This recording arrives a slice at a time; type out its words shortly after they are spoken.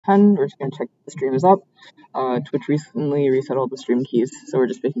10. We're just going to check the stream is up. Twitch recently reset all the stream keys, so we're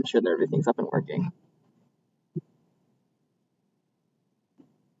just making sure that everything's up and working.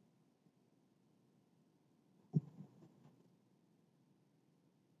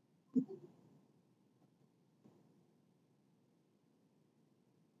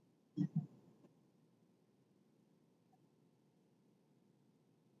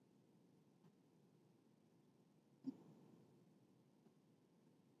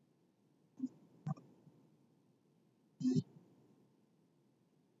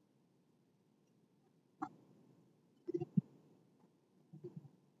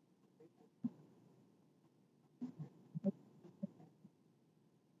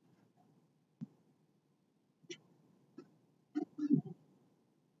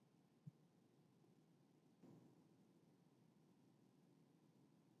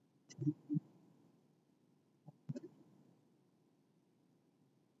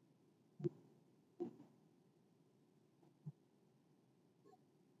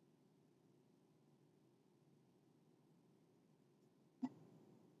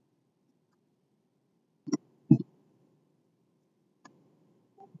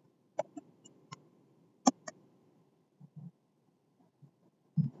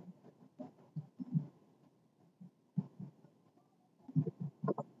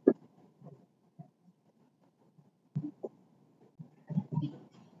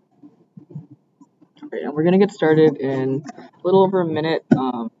 Right, and we're going to get started in a little over a minute.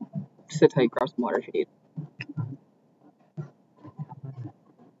 Sit tight, grab some water if you need.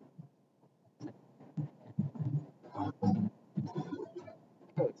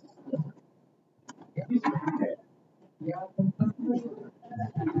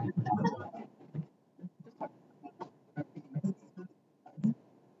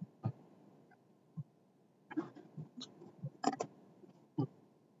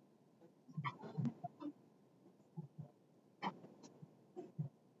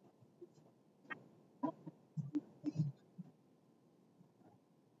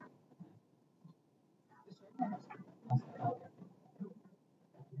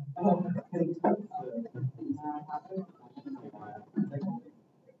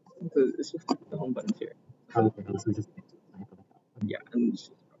 It's just the home buttons here. Yeah, and it's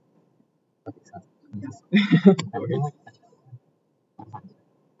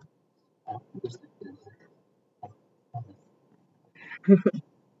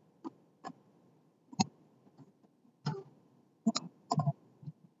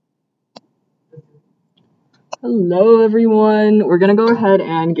Hello everyone, we're gonna go ahead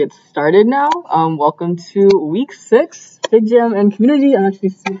and get started now. Welcome to week 6, FigJam and Community. I'm actually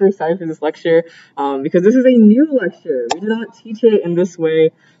super excited for this lecture because this is a new lecture. We did not teach it in this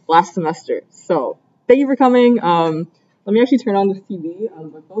way last semester. So thank you for coming. Let me actually turn on the TV,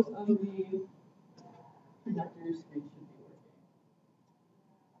 but both of the projectors should be working.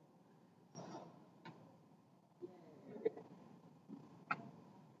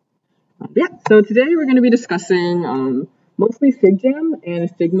 Yeah, so today we're going to be discussing mostly FigJam and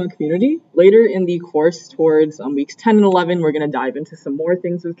Figma Community. Later in the course towards weeks 10 and 11, we're going to dive into some more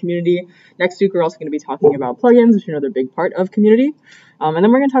things with Community. Next week, we're also going to be talking about plugins, which are another big part of Community. And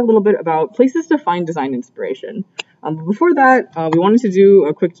then we're going to talk a little bit about places to find design inspiration. But before that, we wanted to do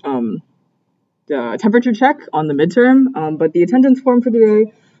a quick temperature check on the midterm, but the attendance form for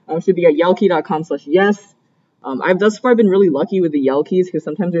today should be at yelkey.com/yes. I've thus far been really lucky with the Yell keys because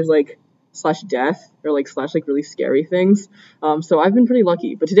sometimes there's like /death or like / like really scary things. So I've been pretty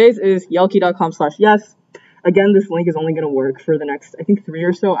lucky. But today's is yelkey.com/yes. Again, this link is only going to work for the next, I think, 3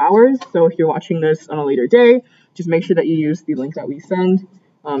 or so hours. So if you're watching this on a later day, just make sure that you use the link that we send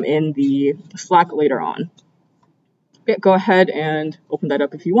in the Slack later on. Okay, go ahead and open that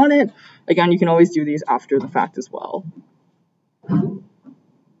up if you want it. Again, you can always do these after the fact as well.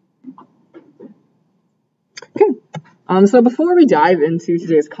 Okay. So before we dive into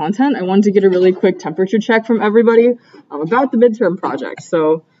today's content, I wanted to get a really quick temperature check from everybody about the midterm project.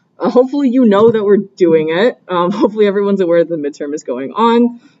 So hopefully you know that we're doing it. Hopefully everyone's aware that the midterm is going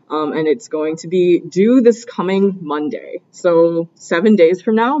on, and it's going to be due this coming Monday. So 7 days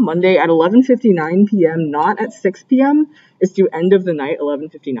from now, Monday at 11:59 p.m., not at 6 p.m. It's due end of the night,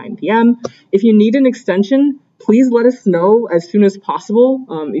 11:59 p.m. If you need an extension, please let us know as soon as possible,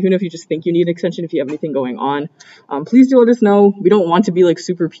 even if you just think you need an extension, if you have anything going on. Please do let us know. We don't want to be like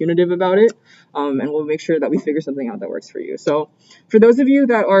super punitive about it, and we'll make sure that we figure something out that works for you. So for those of you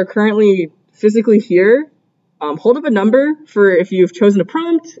that are currently physically here, hold up a number for if you've chosen a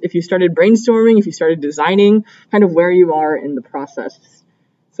prompt, if you started brainstorming, if you started designing, kind of where you are in the process.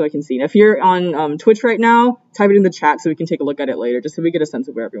 so I can see. And if you're on Twitch right now, type it in the chat so we can take a look at it later, just so we get a sense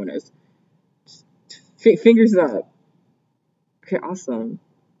of where everyone is. Fingers up. Okay, awesome.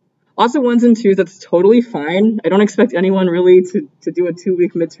 Lots of 1s and 2s, that's totally fine. I don't expect anyone really to do a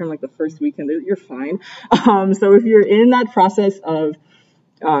 2-week midterm like the first weekend. You're fine. So if you're in that process of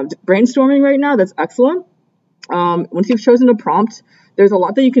brainstorming right now, that's excellent. Once you've chosen a prompt, there's a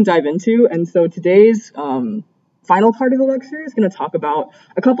lot that you can dive into. And so today's final part of the lecture is going to talk about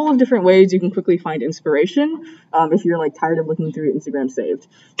a couple of different ways you can quickly find inspiration if you're like tired of looking through Instagram saved.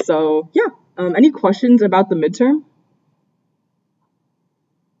 So yeah, any questions about the midterm?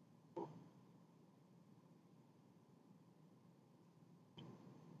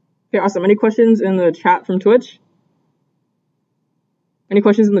 Okay, awesome. Any questions in the chat from Twitch? Any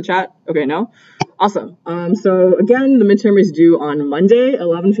questions in the chat? Okay, no? Awesome. So again, the midterm is due on Monday,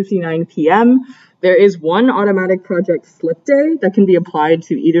 11:59 p.m. There is one automatic project slip day that can be applied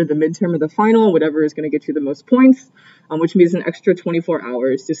to either the midterm or the final, whatever is going to get you the most points, which means an extra 24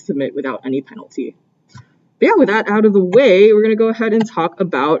 hours to submit without any penalty. But yeah, with that out of the way, we're going to go ahead and talk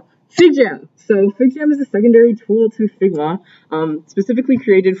about FigJam. So FigJam is a secondary tool to Figma, specifically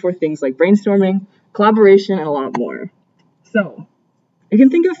created for things like brainstorming, collaboration, and a lot more. So you can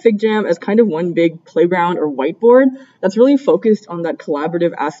think of FigJam as kind of one big playground or whiteboard that's really focused on that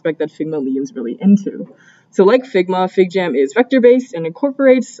collaborative aspect that Figma leans really into. So like Figma, FigJam is vector-based and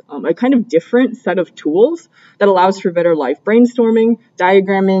incorporates a kind of different set of tools that allows for better live brainstorming,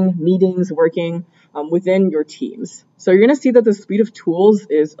 diagramming, meetings, working within your teams. So you're going to see that the suite of tools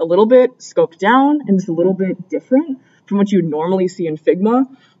is a little bit scoped down and it's a little bit different from what you normally see in Figma,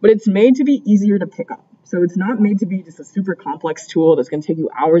 but it's made to be easier to pick up. So it's not made to be just a super complex tool that's going to take you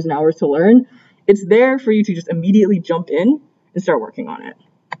hours and hours to learn. It's there for you to just immediately jump in and start working on it.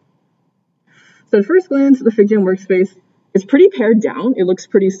 So at first glance, the FigJam workspace is pretty pared down. It looks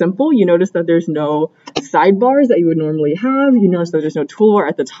pretty simple. You notice that there's no sidebars that you would normally have. You notice that there's no toolbar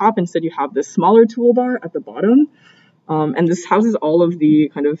at the top. Instead, you have this smaller toolbar at the bottom. And this houses all of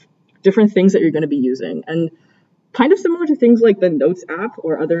the kind of different things that you're going to be using. And kind of similar to things like the Notes app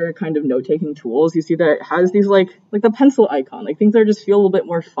or other kind of note-taking tools, you see that it has these like the pencil icon, like things that just feel a little bit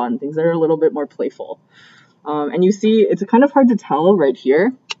more fun, things that are a little bit more playful. And you see it's kind of hard to tell right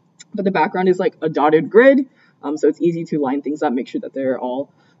here, but the background is like a dotted grid, so it's easy to line things up, make sure that they're all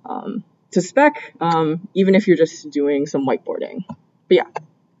to spec, even if you're just doing some whiteboarding. But yeah.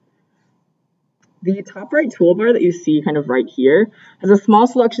 The top right toolbar that you see kind of right here has a small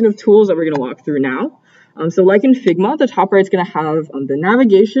selection of tools that we're going to walk through now. So like in Figma, the top right is going to have the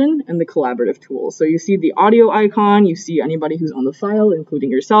navigation and the collaborative tools. So you see the audio icon, you see anybody who's on the file, including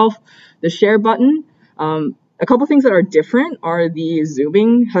yourself, the share button. A couple things that are different are the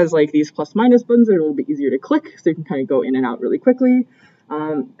zooming has like these plus minus buttons that are a little bit easier to click, so you can kind of go in and out really quickly.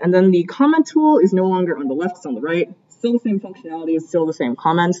 And then the comment tool is no longer on the left, it's on the right. Still the same functionality, it's still the same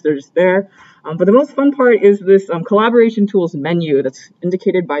comments, they're just there. But the most fun part is this collaboration tools menu that's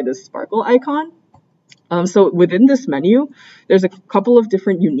indicated by this sparkle icon. So within this menu, there's a couple of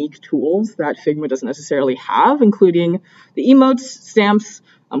different unique tools that Figma doesn't necessarily have, including the emotes, stamps,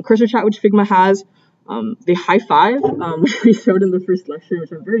 cursor chat, which Figma has, the high five, which we showed in the first lecture,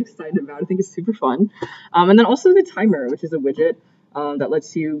 which I'm very excited about. I think it's super fun. And then also the timer, which is a widget that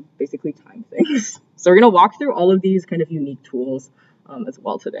lets you basically time things. So we're going to walk through all of these kind of unique tools as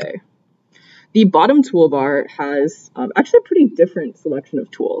well today. The bottom toolbar has actually a pretty different selection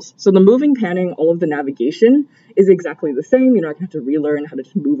of tools. So the moving, panning, all of the navigation is exactly the same. You're not going to have to relearn how to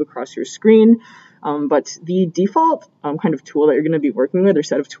just move across your screen. But the default kind of tool that you're going to be working with, or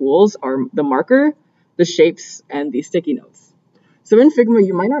set of tools, are the marker, the shapes, and the sticky notes. So in Figma,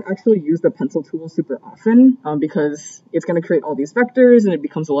 you might not actually use the pencil tool super often because it's going to create all these vectors and it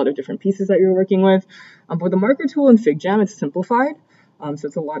becomes a lot of different pieces that you're working with. But the marker tool in FigJam, it's simplified. So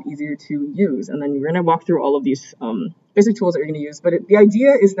it's a lot easier to use. And then you're going to walk through all of these basic tools that you're going to use. But the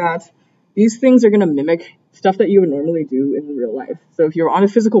idea is that these things are going to mimic stuff that you would normally do in real life. So if you're on a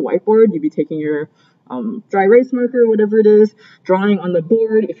physical whiteboard, you'd be taking your dry erase marker, whatever it is, drawing on the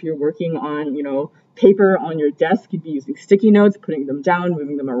board. If you're working on, paper on your desk, you'd be using sticky notes, putting them down,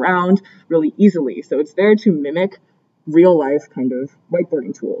 moving them around really easily. So it's there to mimic real life kind of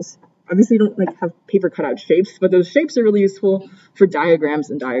whiteboarding tools. Obviously, you don't have paper cutout shapes, but those shapes are really useful for diagrams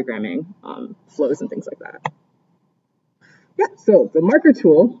and diagramming flows and things like that. Yeah, so the marker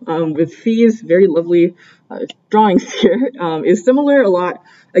tool with Fee's very lovely drawings here is similar a lot,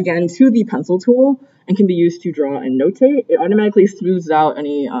 again, to the pencil tool and can be used to draw and notate. It automatically smooths out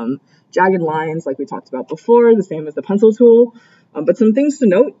any jagged lines like we talked about before, the same as the pencil tool. But some things to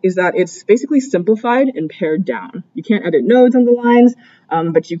note is that it's basically simplified and pared down. You can't edit nodes on the lines,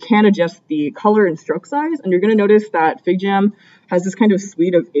 but you can adjust the color and stroke size. And you're going to notice that FigJam has this kind of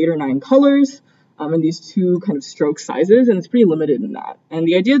suite of 8 or 9 colors and these 2 kind of stroke sizes, and it's pretty limited in that. And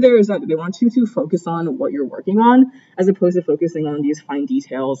the idea there is that they want you to focus on what you're working on, as opposed to focusing on these fine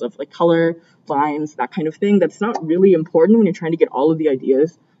details of like color, lines, that kind of thing. That's not really important when you're trying to get all of the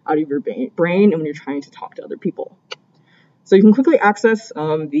ideas out of your brain and when you're trying to talk to other people. So you can quickly access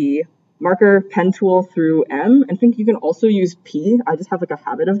the marker pen tool through M, and I think you can also use P. I just have like a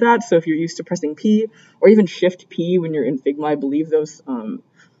habit of that. So if you're used to pressing P or even Shift P when you're in Figma, I believe those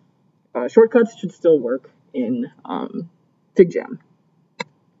shortcuts should still work in FigJam.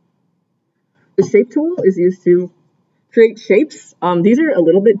 The shape tool is used to create shapes. These are a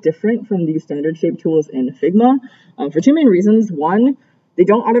little bit different from the standard shape tools in Figma for 2 main reasons. One, they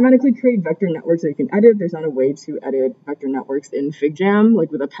don't automatically create vector networks that you can edit. There's not a way to edit vector networks in FigJam,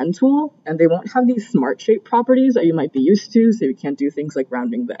 like with a pen tool, and they won't have these smart shape properties that you might be used to, so you can't do things like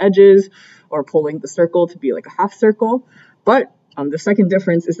rounding the edges or pulling the circle to be like a half circle. But the second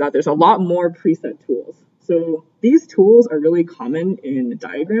difference is that there's a lot more preset tools. So these tools are really common in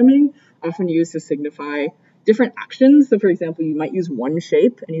diagramming, often used to signify different actions. So for example, you might use one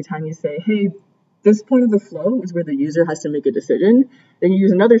shape anytime you say, hey, this point of the flow is where the user has to make a decision. Then you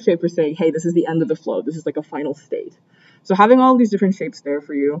use another shape for saying, hey, this is the end of the flow. This is like a final state. So having all these different shapes there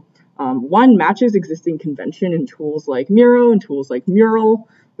for you, one, matches existing convention in tools like Miro and tools like Mural,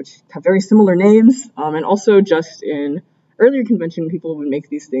 which have very similar names. And also just in earlier convention, people would make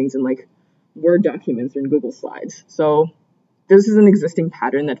these things in like Word documents or in Google Slides. So this is an existing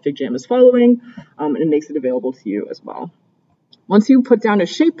pattern that FigJam is following, and it makes it available to you as well. Once you put down a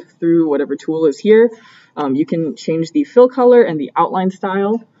shape through whatever tool is here, you can change the fill color and the outline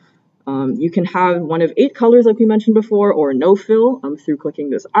style. You can have one of 8 colors like we mentioned before, or no fill through clicking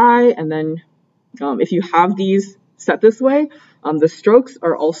this eye. And then if you have these set this way, the strokes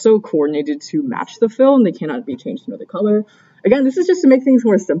are also coordinated to match the fill, and they cannot be changed to another color. Again, this is just to make things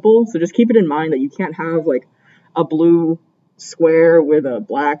more simple, so just keep it in mind that you can't have like a blue square with a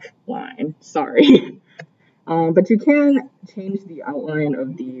black line. Sorry. But you can change the outline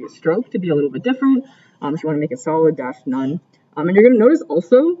of the stroke to be a little bit different if you want to make it solid, -none. And you're going to notice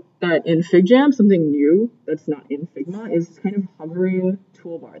also that in FigJam, something new that's not in Figma is this kind of hovering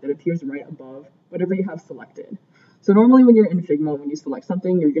toolbar that appears right above whatever you have selected. So normally when you're in Figma, when you select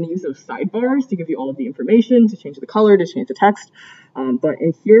something, you're going to use those sidebars to give you all of the information, to change the color, to change the text. But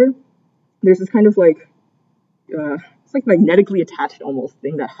in here, there's this kind of like it's like magnetically attached almost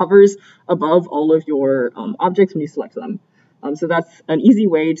thing that hovers above all of your objects when you select them. So that's an easy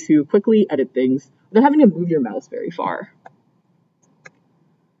way to quickly edit things without having to move your mouse very far.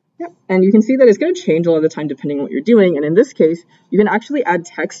 Yep. And you can see that it's going to change a lot of the time depending on what you're doing. And in this case, you can actually add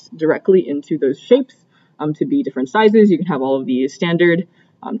text directly into those shapes to be different sizes. You can have all of the standard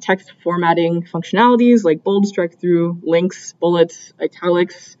text formatting functionalities like bold, strike through, links, bullets,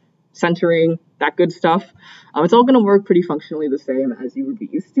 italics, centering, that good stuff. It's all going to work pretty functionally the same as you would be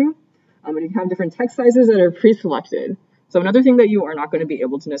used to. And you have different text sizes that are pre-selected. So another thing that you are not going to be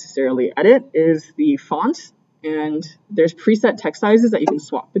able to necessarily edit is the font. And there's preset text sizes that you can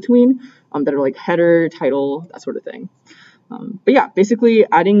swap between that are like header, title, that sort of thing. But yeah, basically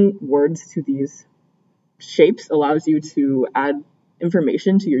adding words to these shapes allows you to add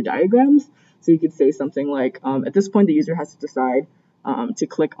information to your diagrams. So you could say something like, at this point, the user has to decide to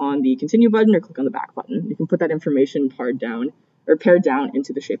click on the continue button or click on the back button. You can put that information pared down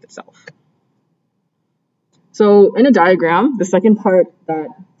into the shape itself. So in a diagram, the second part that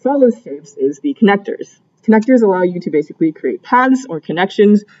follows shapes is the connectors. Connectors allow you to basically create paths or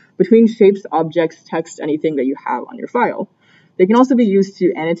connections between shapes, objects, text, anything that you have on your file. They can also be used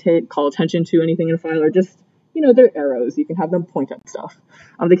to annotate, call attention to anything in a file, or just, they're arrows. You can have them point at stuff.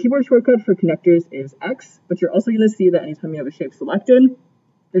 The keyboard shortcut for connectors is X, but you're also going to see that anytime you have a shape selected,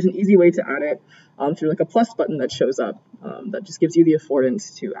 there's an easy way to add it through like a plus button that shows up that just gives you the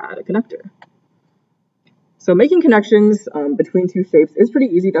affordance to add a connector. So making connections between two shapes is pretty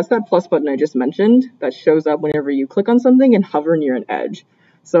easy. That's that plus button I just mentioned that shows up whenever you click on something and hover near an edge.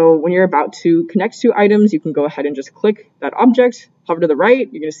 So when you're about to connect two items, you can go ahead and just click that object, hover to the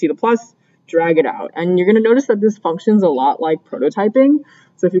right, you're going to see the plus, drag it out. And you're going to notice that this functions a lot like prototyping.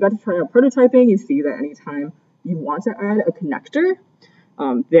 So if you got to try out prototyping, you see that anytime you want to add a connector,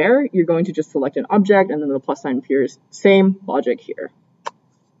 there you're going to just select an object and then the plus sign appears. Same logic here.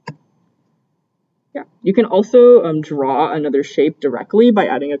 Yeah, you can also draw another shape directly by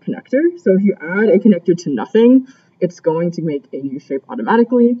adding a connector. So if you add a connector to nothing, it's going to make a new shape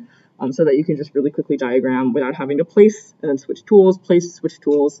automatically. so that you can just really quickly diagram without having to place and then switch tools, place, switch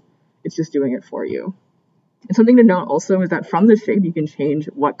tools. It's just doing it for you. And something to note also is that from the shape, you can change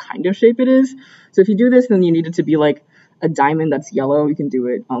what kind of shape it is. So if you do this, then you need it to be like a diamond that's yellow. You can do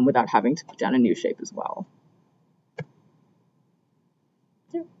it without having to put down a new shape as well.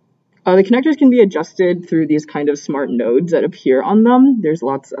 The connectors can be adjusted through these kind of smart nodes that appear on them. There's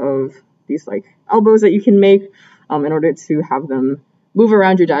lots of these like elbows that you can make in order to have them move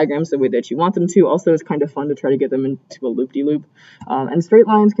around your diagrams the way that you want them to. Also, it's kind of fun to try to get them into a loop-de-loop. And straight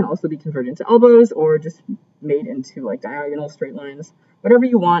lines can also be converted into elbows or just made into like diagonal straight lines. Whatever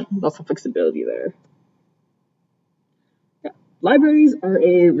you want, lots of flexibility there. Yeah. Libraries are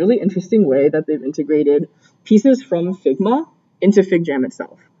a really interesting way that they've integrated pieces from Figma into FigJam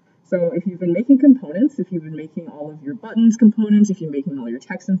itself. So if you've been making components, if you've been making all of your buttons components, if you're making all your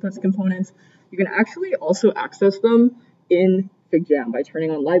text inputs components, you can actually also access them in FigJam by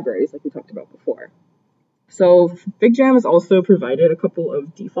turning on libraries like we talked about before. So FigJam has also provided a couple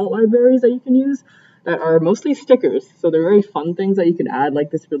of default libraries that you can use that are mostly stickers. So they're very fun things that you can add, like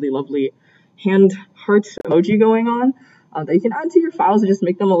this really lovely hand heart emoji going on. That you can add to your files to just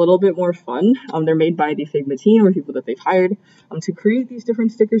make them a little bit more fun. They're made by the Figma team or people that they've hired to create these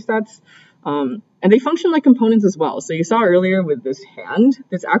different sticker sets. And they function like components as well. So you saw earlier with this hand,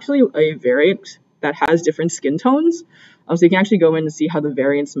 there's actually a variant that has different skin tones. So you can actually go in and see how the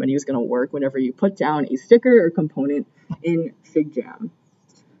variants menu is going to work whenever you put down a sticker or component in FigJam.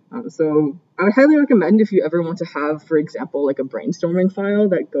 So I would highly recommend if you ever want to have, for example, like a brainstorming file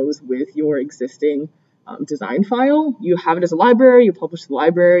that goes with your existing design file, you have it as a library, you publish the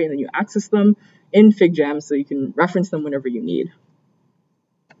library, and then you access them in FigJam so you can reference them whenever you need.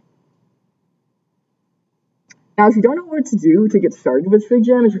 Now, if you don't know what to do to get started with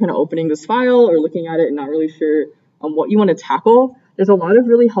FigJam, if you're kind of opening this file or looking at it and not really sure what you want to tackle, there's a lot of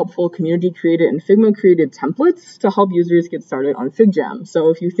really helpful community-created and Figma-created templates to help users get started on FigJam. So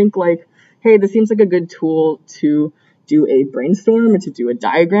if you think like, hey, this seems like a good tool to do a brainstorm or to do a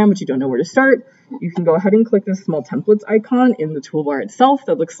diagram, but you don't know where to start, you can go ahead and click this small templates icon in the toolbar itself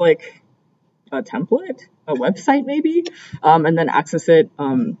that looks like a template, a website maybe, and then access it.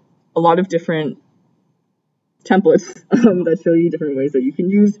 A lot of different templates that show you different ways that you can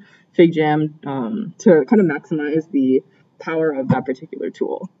use FigJam to kind of maximize the power of that particular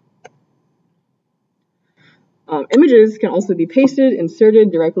tool. Images can also be pasted,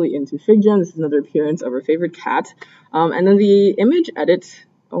 inserted directly into FigJam. This is another appearance of our favorite cat. And then the image edit,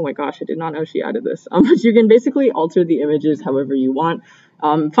 oh my gosh, I did not know she added this. But you can basically alter the images however you want.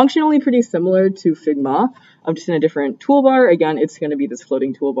 Functionally pretty similar to Figma, just in a different toolbar. Again, it's going to be this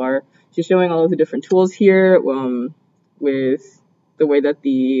floating toolbar. She's showing all of the different tools here with the way that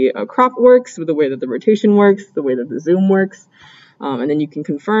the crop works, with the way that the rotation works, the way that the zoom works. And then you can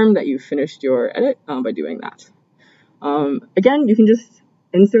confirm that you've finished your edit by doing that. Again, you can just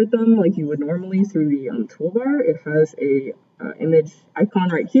insert them like you would normally through the toolbar. It has a image icon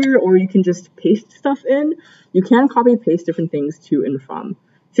right here, or you can just paste stuff in. You can copy paste different things to and from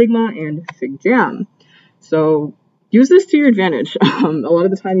Figma and FigJam. So use this to your advantage. A lot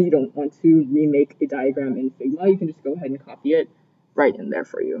of the time you don't want to remake a diagram in Figma. You can just go ahead and copy it right in there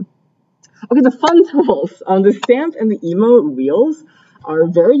for you. Okay, the fun tools. The stamp and the emote wheels are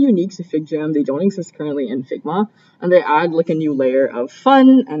very unique to FigJam. They don't exist currently in Figma, and they add like a new layer of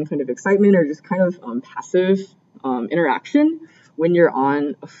fun and kind of excitement or just kind of passive interaction when you're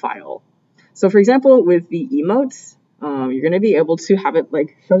on a file. So for example, with the emotes, you're going to be able to have it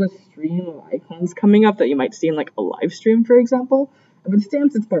like show a stream of icons coming up that you might see in like a live stream, for example. And with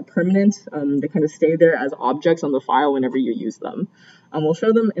stamps, it's more permanent. They kind of stay there as objects on the file whenever you use them. We'll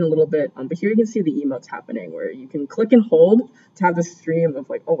show them in a little bit, but here you can see the emotes happening where you can click and hold to have this stream of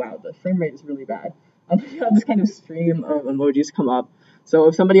like, oh wow, the frame rate is really bad. You have this kind of stream of emojis come up. So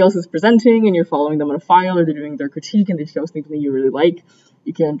if somebody else is presenting and you're following them on a file or they're doing their critique and they show something you really like,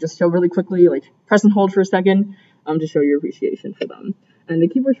 you can just show really quickly, like press and hold for a second to show your appreciation for them. And the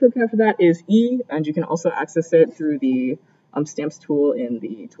keyboard shortcut for that is E, and you can also access it through the stamps tool in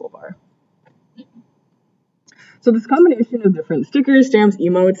the toolbar. So this combination of different stickers, stamps,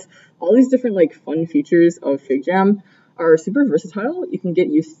 emotes, all these different like fun features of FigJam are super versatile. You can get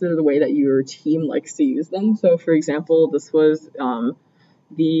used to the way that your team likes to use them. So for example, this was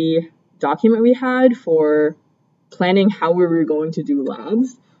the document we had for planning how we were going to do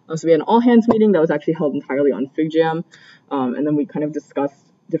labs. So we had an all hands meeting that was actually held entirely on FigJam. And then we kind of discussed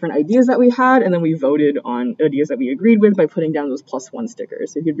different ideas that we had, and then we voted on ideas that we agreed with by putting down those +1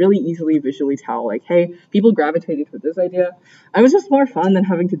 stickers. So you could really easily visually tell, like, hey, people gravitated to this idea. And it was just more fun than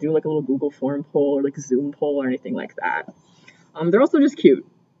having to do like a little Google form poll or like a Zoom poll or anything like that. They're also just cute.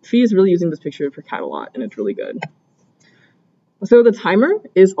 Fee is really using this picture for CAD a lot, and it's really good. So the timer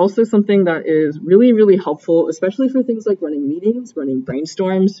is also something that is really, really helpful, especially for things like running meetings, running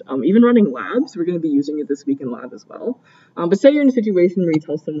brainstorms, even running labs. We're going to be using it this week in lab as well. But say you're in a situation where you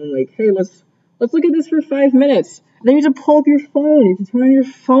tell someone like, hey, let's look at this for 5 minutes. And then you have to pull up your phone. You have to turn on your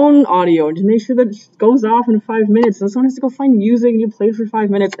phone audio and to make sure that it goes off in 5 minutes. And someone has to go find music and you play it for 5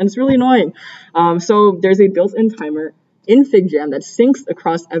 minutes. And it's really annoying. So there's a built-in timer in FigJam that syncs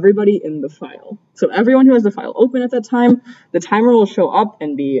across everybody in the file. So everyone who has the file open at that time, the timer will show up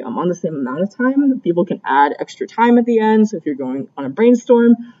and be on the same amount of time. People can add extra time at the end. So if you're going on a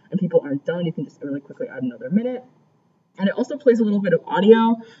brainstorm and people aren't done, you can just really quickly add another minute. And it also plays a little bit of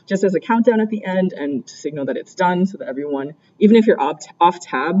audio just as a countdown at the end and to signal that it's done so that everyone, even if you're off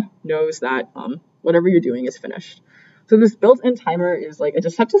tab, knows that whatever you're doing is finished. So this built-in timer is like a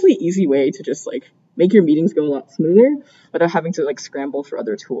deceptively easy way to just like make your meetings go a lot smoother without having to like scramble for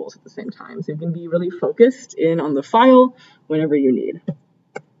other tools at the same time. So you can be really focused in on the file whenever you need.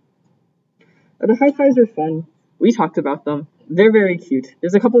 The high fives are fun. We talked about them. They're very cute.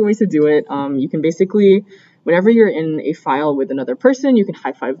 There's a couple ways to do it. You can basically, whenever you're in a file with another person, you can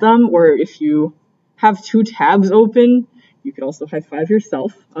high five them, or if you have 2 tabs open, you can also high five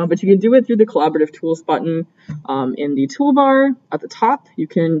yourself, but you can do it through the collaborative tools button in the toolbar at the top. You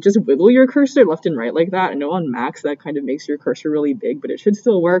can just wiggle your cursor left and right like that. I know on Macs that kind of makes your cursor really big, but it should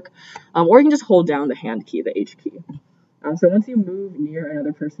still work. Or you can just hold down the hand key, the H key. So once you move near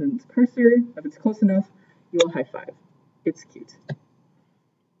another person's cursor, if it's close enough, you will high five. It's cute.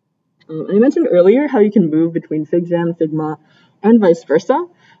 I mentioned earlier how you can move between FigJam, Figma, and vice versa.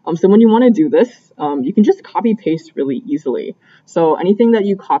 So when you want to do this, you can just copy paste really easily. So anything that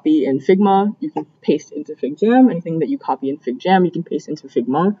you copy in Figma, you can paste into FigJam. Anything that you copy in FigJam, you can paste into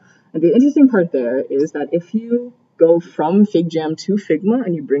Figma. And the interesting part there is that if you go from FigJam to Figma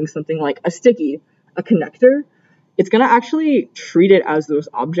and you bring something like a sticky, a connector, it's going to actually treat it as those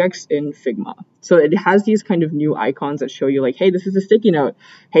objects in Figma. So it has these kind of new icons that show you like, hey, this is a sticky note.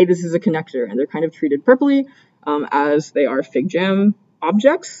 Hey, this is a connector. And they're kind of treated purpley as they are FigJam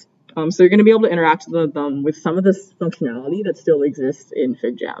objects. So you're going to be able to interact with them with some of this functionality that still exists in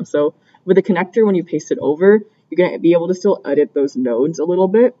FigJam. So with a connector, when you paste it over, you're going to be able to still edit those nodes a little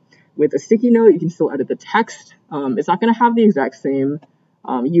bit. With a sticky note, you can still edit the text. It's not going to have the exact same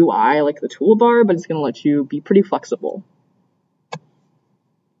UI like the toolbar, but it's going to let you be pretty flexible.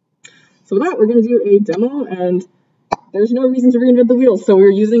 So with that, we're going to do a demo, and there's no reason to reinvent the wheel. So we're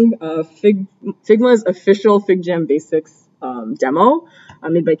using Figma's official FigJam Basics demo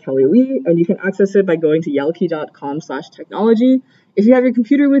made by Kelly Lee, and you can access it by going to yalki.com/technology. If you have your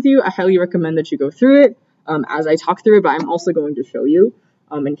computer with you, I highly recommend that you go through it as I talk through it, but I'm also going to show you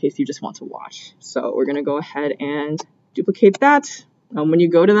in case you just want to watch. So we're going to go ahead and duplicate that. When you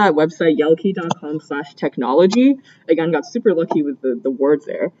go to that website, yalki.com/technology, again, got super lucky with the words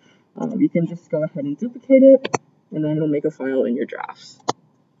there. You can just go ahead and duplicate it, and then it'll make a file in your drafts.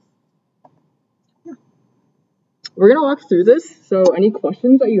 Yeah. We're going to walk through this, so any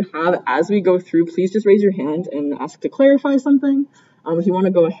questions that you have as we go through, please just raise your hand and ask to clarify something. If you want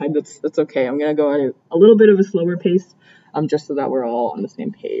to go ahead, that's okay. I'm going to go at a little bit of a slower pace, just so that we're all on the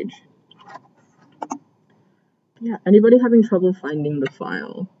same page. Yeah, anybody having trouble finding the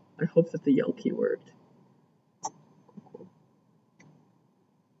file? I hope that the yell key worked.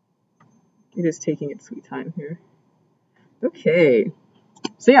 It is taking its sweet time here. Okay,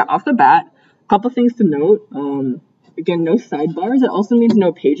 so yeah, off the bat, a couple things to note. Again, no sidebars. It also means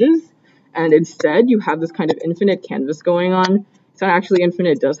no pages, and instead you have this kind of infinite canvas going on. It's not actually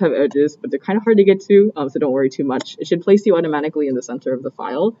infinite, it does have edges, but they're kind of hard to get to, so don't worry too much. It should place you automatically in the center of the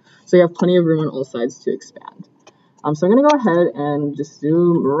file, so you have plenty of room on all sides to expand. So I'm going to go ahead and just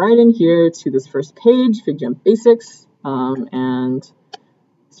zoom right in here to this first page, FigJam Basics, and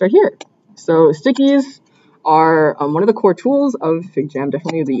start here. So stickies are one of the core tools of FigJam,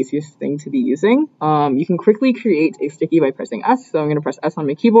 definitely the easiest thing to be using. You can quickly create a sticky by pressing S, so I'm going to press S on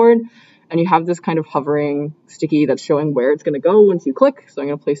my keyboard, and you have this kind of hovering sticky that's showing where it's going to go once you click, so I'm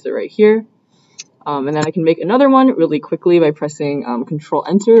going to place it right here. And then I can make another one really quickly by pressing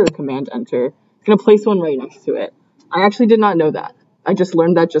Control-Enter or Command-Enter. It's going to place one right next to it. I actually did not know that. I just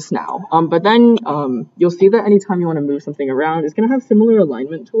learned that just now. But then you'll see that anytime you want to move something around, it's going to have similar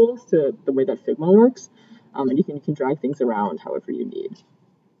alignment tools to the way that Figma works. And you can drag things around however you need.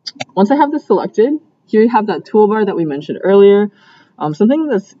 Once I have this selected, here you have that toolbar that we mentioned earlier. Something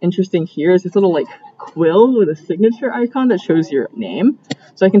that's interesting here is this little like quill with a signature icon that shows your name.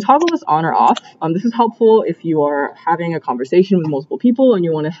 So I can toggle this on or off. This is helpful if you are having a conversation with multiple people and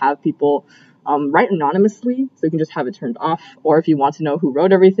you want to have people write anonymously, so you can just have it turned off, or if you want to know who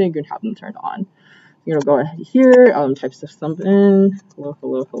wrote everything, you can have them turned on. You're gonna go ahead here, type something in, hello,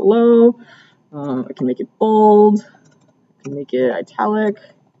 hello, hello. I can make it bold, I can make it italic,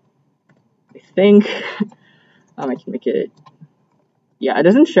 I think. I can make it, yeah, it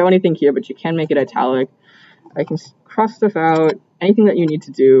doesn't show anything here, but you can make it italic. I can cross stuff out, anything that you need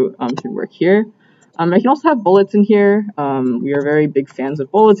to do should work here. I can also have bullets in here. We are very big fans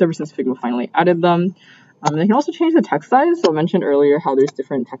of bullets ever since Figma finally added them. And I can also change the text size. So I mentioned earlier how there's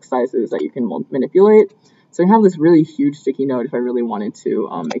different text sizes that you can manipulate. So I have this really huge sticky note if I really wanted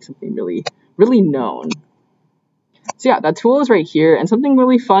to make something really, really known. So yeah, that tool is right here. And something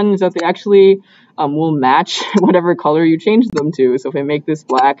really fun is that they actually will match whatever color you change them to. So if I make this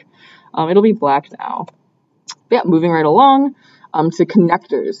black, it'll be black now. But yeah, moving right along to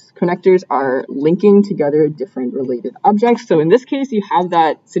connectors. Connectors are linking together different related objects. So in this case, you have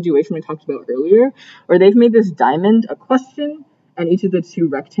that situation we talked about earlier, where they've made this diamond a question, and each of the two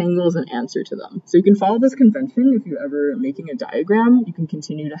rectangles an answer to them. So you can follow this convention if you're ever making a diagram. You can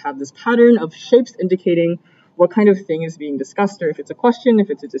continue to have this pattern of shapes indicating what kind of thing is being discussed, or if it's a question, if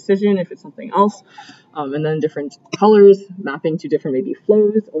it's a decision, if it's something else, and then different colors mapping to different maybe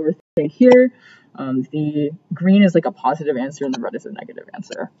flows, or thing here. The green is like a positive answer and the red is a negative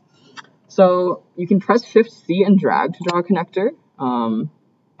answer. So you can press Shift-C and drag to draw a connector.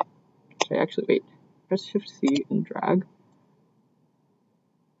 Actually, wait, press Shift-C and drag.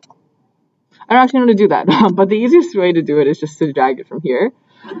 I don't actually know how to do that, but the easiest way to do it is just to drag it from here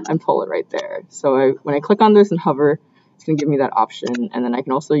and pull it right there. So when I click on this and hover, it's going to give me that option, and then I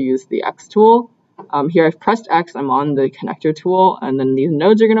can also use the X tool. Here I've pressed X, I'm on the connector tool, and then these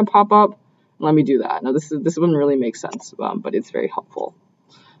nodes are going to pop up. Let me do that. Now this wouldn't really make sense, but it's very helpful.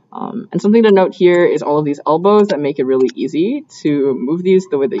 And something to note here is all of these elbows that make it really easy to move these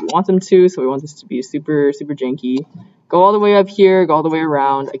the way that you want them to. So we want this to be super, super janky. Go all the way up here, go all the way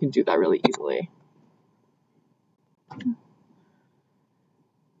around. I can do that really easily.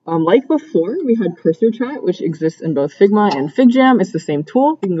 Like before, we had cursor chat, which exists in both Figma and FigJam. It's the same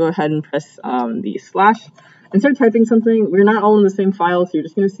tool. You can go ahead and press the slash and start typing something. We're not all in the same file, so you're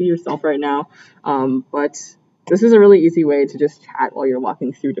just going to see yourself right now. But this is a really easy way to just chat while you're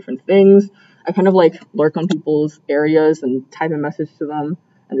walking through different things. I kind of like lurk on people's areas and type a message to them,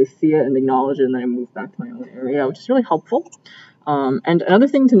 and they see it and acknowledge it, and then I move back to my own area, which is really helpful. And another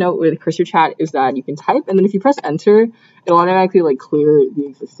thing to note with cursor chat is that you can type, and then if you press enter, it'll automatically like clear the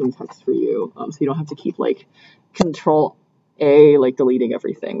existing text for you, so you don't have to keep like Control A, like deleting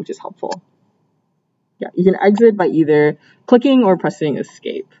everything, which is helpful. Yeah, you can exit by either clicking or pressing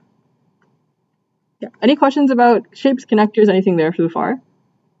escape. Yeah, any questions about shapes, connectors, anything there so far?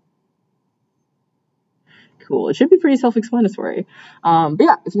 Cool, it should be pretty self-explanatory. But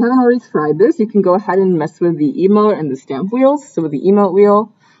yeah, if you haven't already tried this, you can go ahead and mess with the emote and the stamp wheels. So with the emote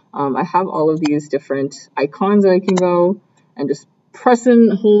wheel, I have all of these different icons that I can go and just press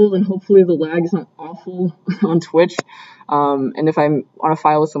and hold, and hopefully the lag is not awful on Twitch. And if I'm on a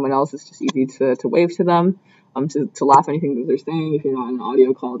file with someone else, it's just easy to wave to them, to laugh at anything that they're saying. If you're not on an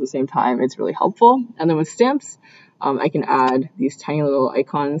audio call at the same time, it's really helpful. And then with stamps, I can add these tiny little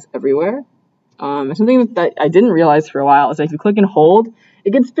icons everywhere. Something that I didn't realize for a while is that if you click and hold,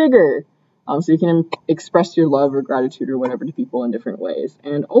 it gets bigger. So you can express your love or gratitude or whatever to people in different ways.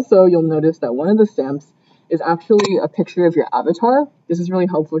 And also, you'll notice that one of the stamps is actually a picture of your avatar. This is really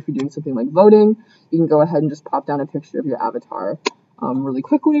helpful if you're doing something like voting. You can go ahead and just pop down a picture of your avatar really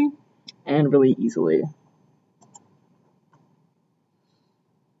quickly and really easily.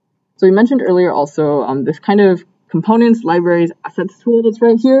 So we mentioned earlier also this kind of components, libraries, assets tool that's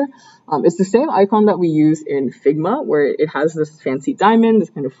right here. It's the same icon that we use in Figma, where it has this fancy diamond, this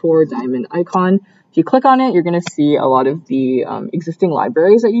kind of 4-diamond icon. If you click on it, you're going to see a lot of the existing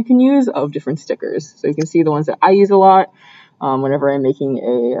libraries that you can use of different stickers. So you can see the ones that I use a lot whenever I'm making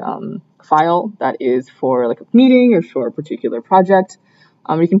a file that is for like a meeting or for a particular project.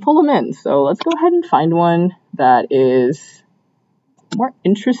 You can pull them in. So let's go ahead and find one that is more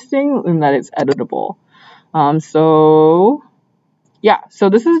interesting and that it's editable. So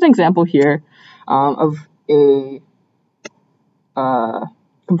this is an example here of a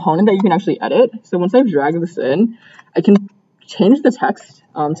component that you can actually edit. So once I've dragged this in, I can change the text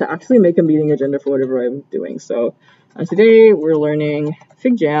to actually make a meeting agenda for whatever I'm doing. So today we're learning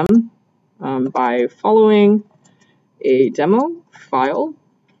FigJam by following a demo file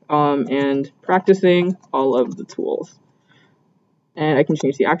and practicing all of the tools. And I can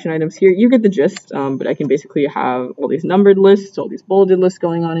change the action items here. You get the gist, but I can basically have all these numbered lists, all these bulleted lists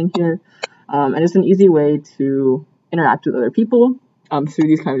going on in here. And it's an easy way to interact with other people. through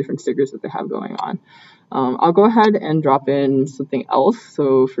these kind of different stickers that they have going on. I'll go ahead and drop in something else.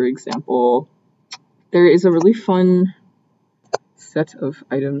 So for example, there is a really fun set of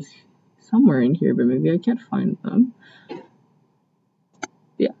items somewhere in here, but maybe I can't find them.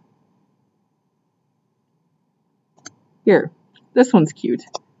 Yeah. Here, this one's cute.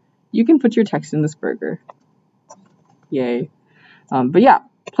 You can put your text in this burger. Yay. But yeah,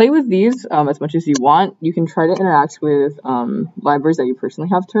 play with these as much as you want. You can try to interact with libraries that you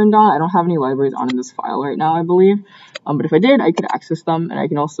personally have turned on. I don't have any libraries on in this file right now, I believe. But if I did, I could access them, and I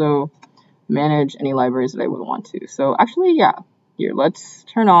can also manage any libraries that I would want to. So actually, yeah, here, let's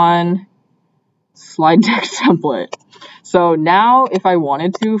turn on slide deck template. So now if I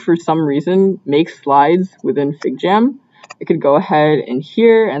wanted to, for some reason, make slides within FigJam, I could go ahead and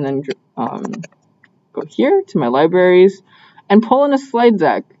here and then go here to my libraries and pull in a slide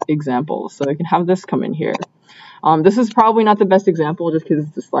deck example. So I can have this come in here. This is probably not the best example just because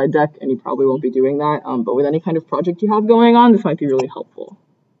it's a slide deck and you probably won't be doing that. But with any kind of project you have going on, this might be really helpful.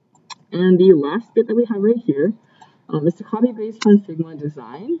 And the last bit that we have right here is to copy paste from Figma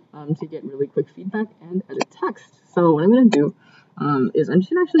Design to get really quick feedback and edit text. So what I'm going to do is I'm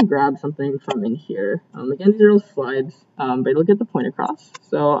just going to actually grab something from in here. Again, these are all slides, but it'll get the point across.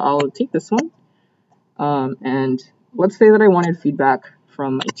 So I'll take this one, and let's say that I wanted feedback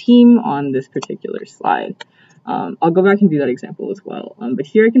from my team on this particular slide. I'll go back and do that example as well. But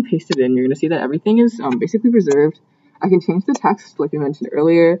here I can paste it in. You're going to see that everything is basically preserved. I can change the text like we mentioned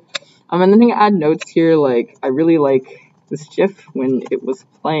earlier. And then I can add notes here, like I really like this GIF when it was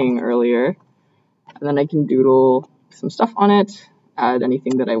playing earlier. And then I can doodle some stuff on it, add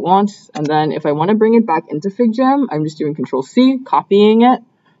anything that I want. And then if I want to bring it back into FigJam, I'm just doing Control-C, copying it,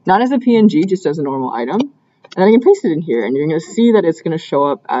 not as a PNG, just as a normal item. And then I can paste it in here, and you're going to see that it's going to show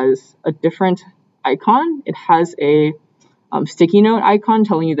up as a different icon. It has a sticky note icon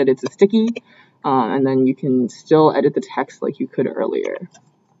telling you that it's a sticky, and then you can still edit the text like you could earlier.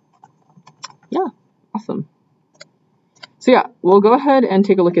 Yeah, awesome. So yeah, we'll go ahead and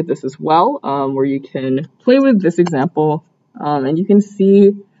take a look at this as well, where you can play with this example, and you can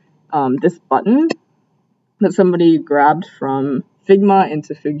see this button that somebody grabbed from Figma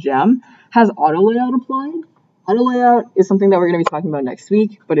into FigJam has auto layout applied. Auto layout is something that we're going to be talking about next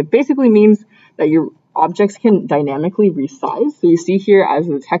week, but it basically means that your objects can dynamically resize. So you see here as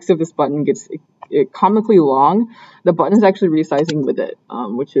the text of this button gets comically long, the button is actually resizing with it,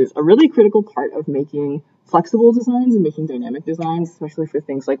 which is a really critical part of making flexible designs and making dynamic designs, especially for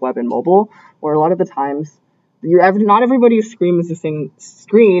things like web and mobile, where a lot of the times not everybody's screen is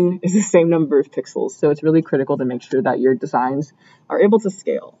the same number of pixels. So it's really critical to make sure that your designs are able to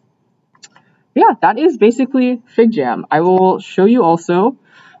scale. Yeah, that is basically FigJam. I will show you also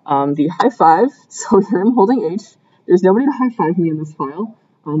the high five. So here I'm holding H. There's nobody to high five me in this file,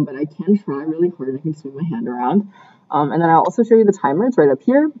 but I can try really hard. I can swing my hand around. And then I'll also show you the timer. It's right up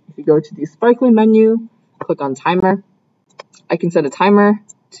here. If you go to the sparkly menu, click on timer. I can set a timer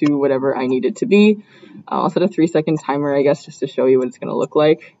to whatever I need it to be. I'll set a 3-second timer, I guess, just to show you what it's going to look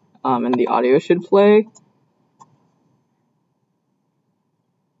like. And the audio should play.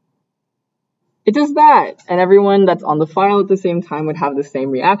 It does that, and everyone that's on the file at the same time would have the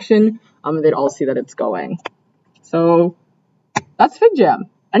same reaction, and they'd all see that it's going. So that's FigJam.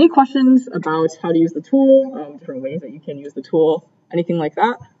 Any questions about how to use the tool, different ways that you can use the tool, anything like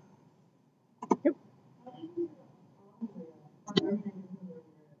that? Yep.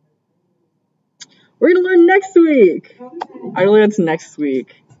 We're going to learn next week. I believe it's next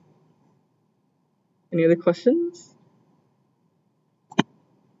week. Any other questions?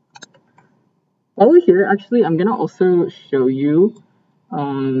 While we're here, actually, I'm going to also show you,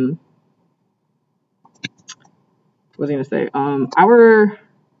 what was I going to say?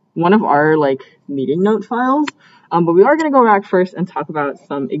 One of our meeting note files, but we are going to go back first and talk about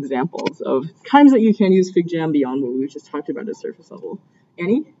some examples of times that you can use FigJam beyond what we just talked about at surface level.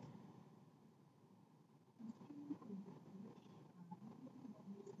 Annie?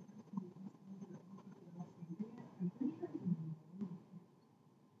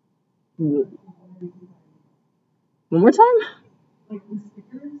 One more time? Like the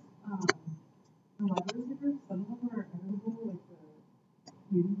stickers, the library stickers, some of them are editable, like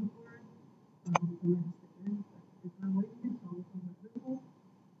the meeting board, stickers. Is there a way you can tell which ones are editable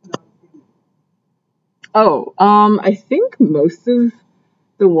without seeing it? Oh, I think most of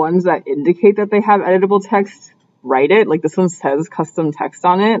the ones that indicate that they have editable text write it. Like this one says custom text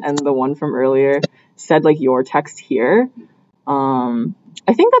on it, and the one from earlier said your text here.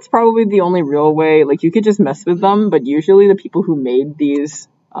 I think that's probably the only real way. You could just mess with them, but usually the people who made these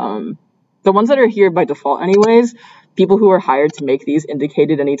the ones that are here by default anyways, people who are hired to make these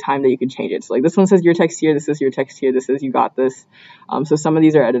indicated any time that you can change it. So like this one says your text here, this is your text here, this is you got this. So some of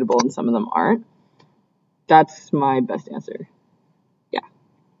these are editable and some of them aren't. That's my best answer. Yeah.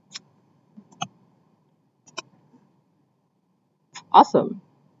 Awesome.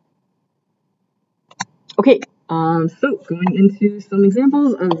 Okay, so going into some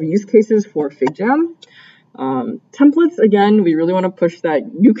examples of use cases for FigJam. Templates, again, we really want to push that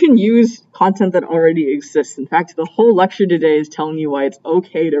you can use content that already exists. In fact, the whole lecture today is telling you why it's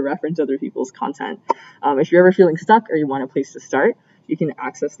okay to reference other people's content. If you're ever feeling stuck or you want a place to start, you can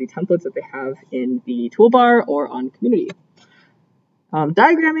access the templates that they have in the toolbar or on Community.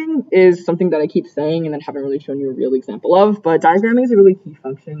 Diagramming is something that I keep saying and then haven't really shown you a real example of, but diagramming is a really key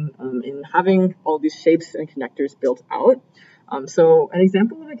function in having all these shapes and connectors built out. So an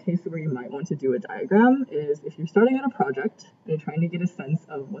example of a case where you might want to do a diagram is if you're starting on a project and you're trying to get a sense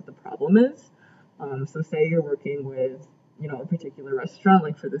of what the problem is. So say you're working with, a particular restaurant,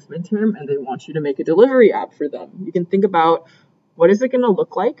 like for this midterm, and they want you to make a delivery app for them. You can think about what is it going to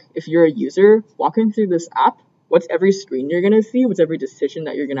look like if you're a user walking through this app. What's every screen you're going to see? What's every decision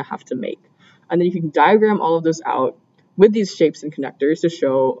that you're going to have to make? And then you can diagram all of those out with these shapes and connectors to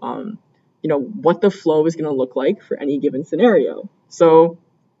show, what the flow is going to look like for any given scenario. So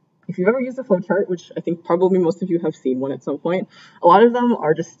if you've ever used a flowchart, which I think probably most of you have seen one at some point, a lot of them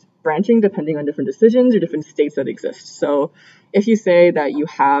are just branching depending on different decisions or different states that exist. So if you say that you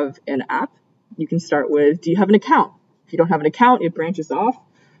have an app, you can start with, do you have an account? If you don't have an account, it branches off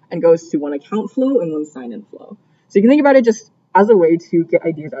and goes to one account flow and one sign-in flow. So you can think about it just as a way to get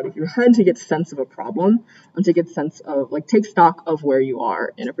ideas out of your head, to get sense of a problem, and to get sense of, take stock of where you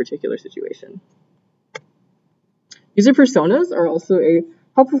are in a particular situation. User personas are also a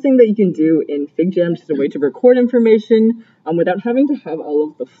helpful thing that you can do in FigJam, just a way to record information without having to have all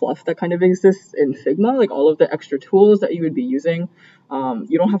of the fluff that kind of exists in Figma, like all of the extra tools that you would be using.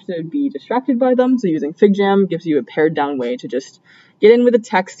 You don't have to be distracted by them, so using FigJam gives you a pared down way to just get in with the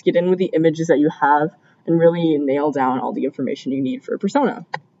text, get in with the images that you have, and really nail down all the information you need for a persona.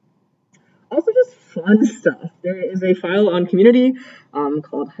 Also just fun stuff. There is a file on Community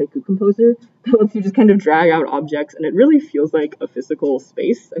called Haiku Composer that lets you just kind of drag out objects, and it really feels like a physical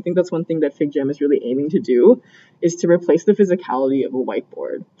space. I think that's one thing that FigJam is really aiming to do, is to replace the physicality of a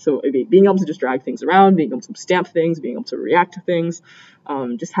whiteboard. So being able to just drag things around, being able to stamp things, being able to react to things,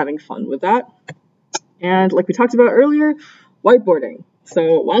 just having fun with that. And like we talked about earlier, whiteboarding.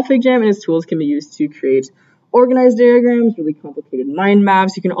 So while FigJam and its tools can be used to create organized diagrams, really complicated mind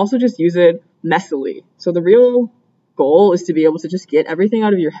maps, you can also just use it messily. So the real goal is to be able to just get everything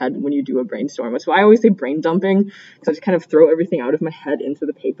out of your head when you do a brainstorm. That's why I always say brain dumping, because I just kind of throw everything out of my head into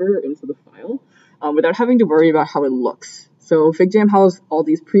the paper, or into the file, without having to worry about how it looks. So FigJam has all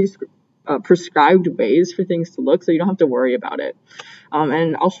these prescribed ways for things to look, so you don't have to worry about it.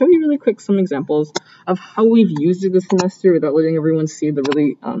 And I'll show you really quick some examples of how we've used it this semester without letting everyone see the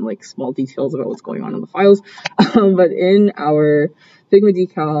really small details about what's going on in the files. But in our Figma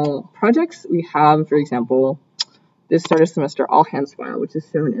Decal projects, we have, for example, this start of semester all hands file, which is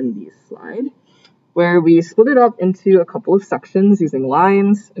shown in the slide, where we split it up into a couple of sections using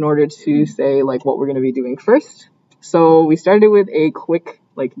lines in order to say what we're going to be doing first. So we started with a quick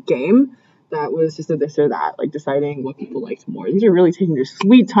game that was just a this or that, deciding what people liked more. These are really taking their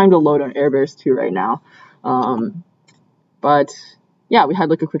sweet time to load on Airbears 2 right now. But yeah, we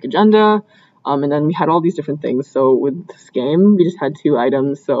had a quick agenda, and then we had all these different things. So with this game, we just had 2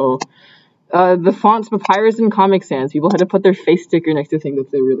 items. So the fonts Papyrus and Comic Sans, people had to put their face sticker next to things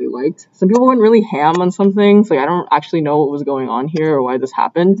that they really liked. Some people went really ham on some things. I don't actually know what was going on here or why this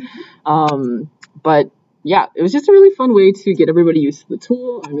happened. But yeah, it was just a really fun way to get everybody used to the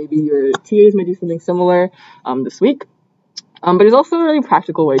tool, and maybe your TAs might do something similar this week. But it's also a really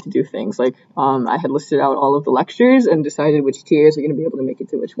practical way to do things. I had listed out all of the lectures and decided which TAs are going to be able to make it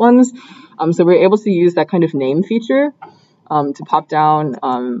to which ones. So we're able to use that kind of name feature to pop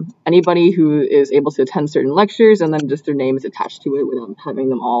down anybody who is able to attend certain lectures, and then just their name is attached to it without having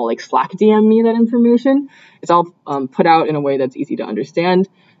them all Slack DM me that information. It's all put out in a way that's easy to understand.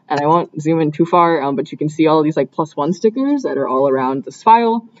 And I won't zoom in too far, but you can see all of these +1 stickers that are all around this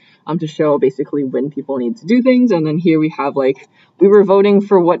file to show basically when people need to do things. And then here we have we were voting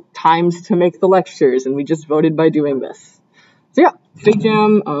for what times to make the lectures, and we just voted by doing this. So yeah,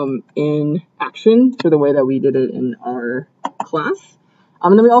 FigJam in action for the way that we did it in our class.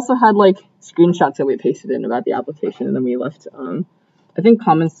 And then we also had screenshots that we pasted in about the application, and then we left I think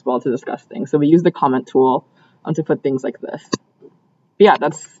comments as well to discuss things. So we used the comment tool to put things like this. But yeah,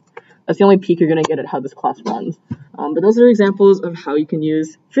 that's the only peek you're going to get at how this class runs. But those are examples of how you can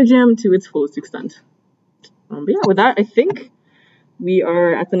use FigJam to its fullest extent. But yeah, with that, I think we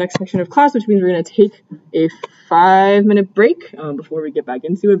are at the next section of class, which means we're going to take a 5-minute break before we get back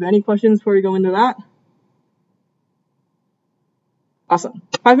into it. Have any questions before we go into that? Awesome.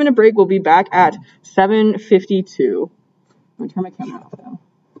 5-minute break. We'll be back at 7:52. I'm going to turn my camera off now.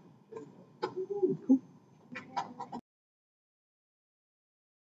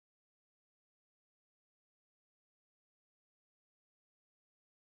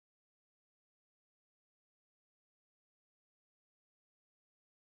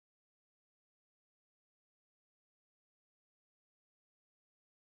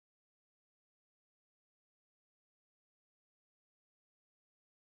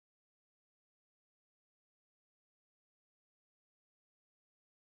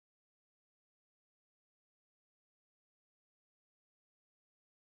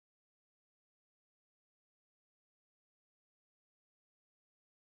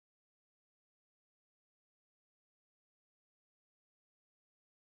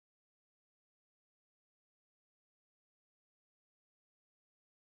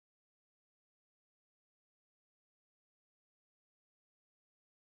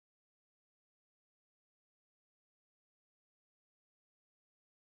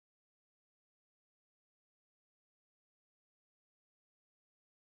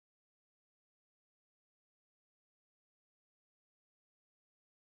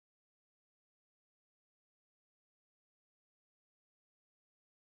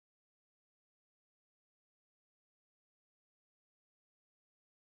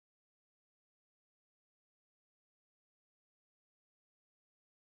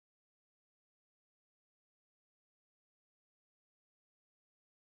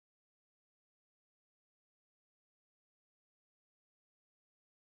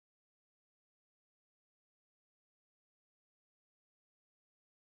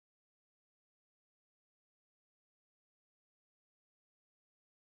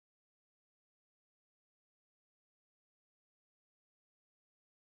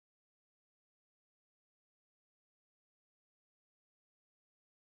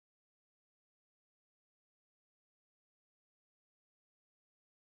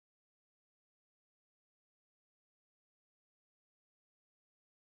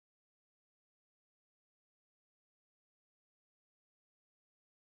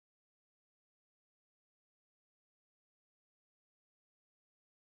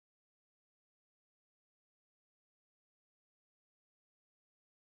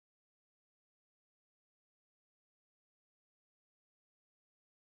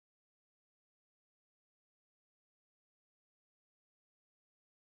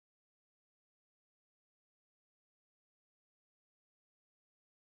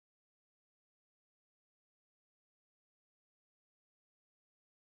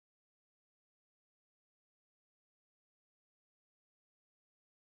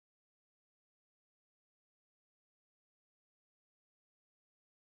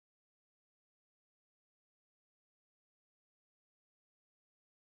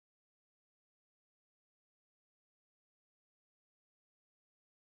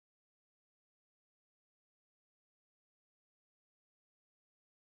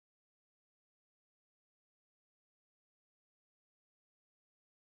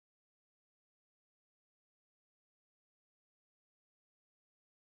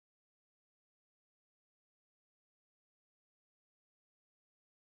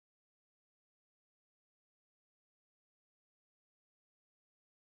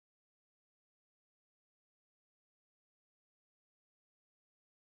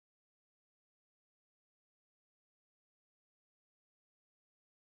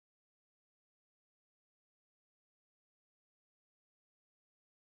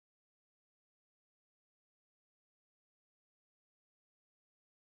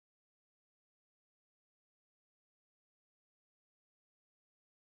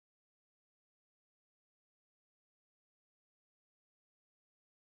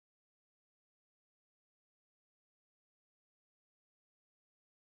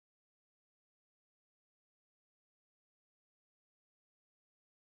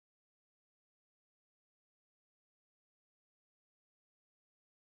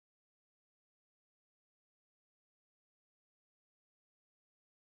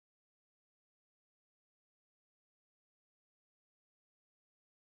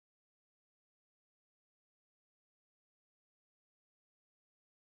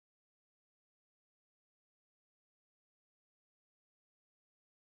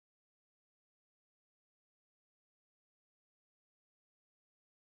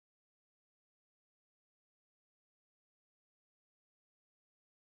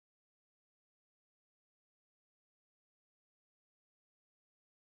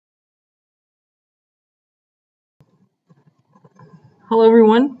 Hello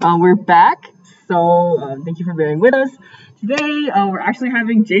everyone, we're back, so thank you for bearing with us. Today we're actually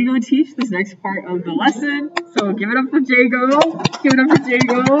having Jago teach this next part of the lesson, so give it up for Jago, he's going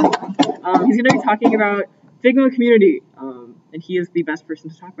to be talking about Figma Community, and he is the best person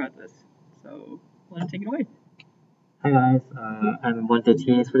to talk about this, so let him take it away. Hi guys, I'm one of the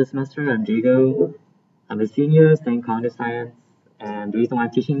TAs for the semester. I'm Jago. I'm a senior studying cognitive science, and the reason why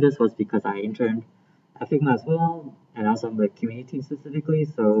I'm teaching this was because I interned at Figma as well, and also on the community team specifically,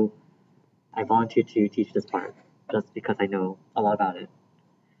 so I volunteered to teach this part just because I know a lot about it.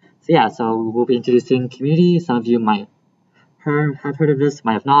 So we'll be introducing community. Some of you might have heard of this,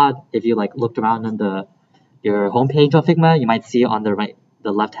 might have not. If you looked around on your homepage of Figma, you might see on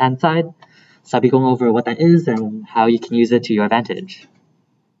the left-hand side. So I'll be going over what that is and how you can use it to your advantage.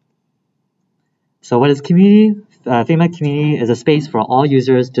 So what is community? Figma Community is a space for all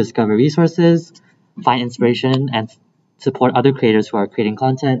users to discover resources, find inspiration, and support other creators who are creating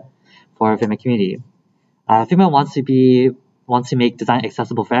content for Figma Community. Figma wants to make design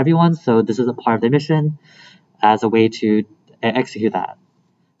accessible for everyone, so this is a part of their mission as a way to execute that.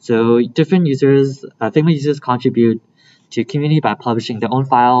 So different users, Figma users contribute to community by publishing their own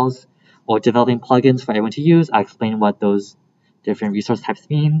files or developing plugins for everyone to use. I'll explain what those different resource types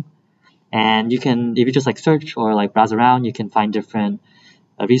mean. And you can, if you just search or browse around, you can find different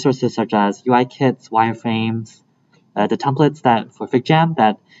resources such as UI kits, wireframes, the templates that for FigJam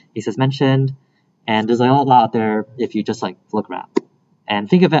that Lisa's mentioned, and there's a lot out there if you just look around. And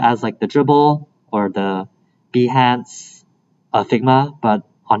think of it as the Dribble or the Behance of Figma, but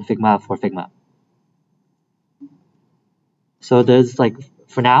on Figma for Figma. So there's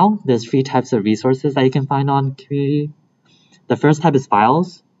for now, there's 3 types of resources that you can find on community. The first type is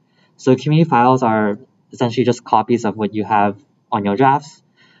files. So community files are essentially just copies of what you have on your drafts,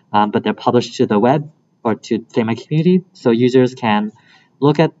 but they're published to the web or to Figma Community. So users can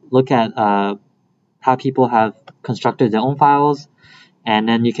look at how people have constructed their own files, and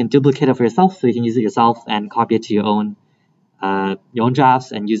then you can duplicate it for yourself. So you can use it yourself and copy it to your own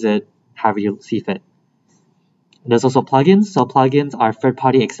drafts and use it however you see fit. There's also plugins. So plugins are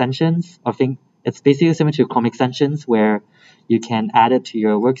third-party extensions. It's basically similar to Chrome extensions where you can add it to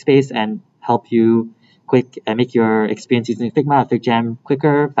your workspace and help you make your experience using Figma or FigJam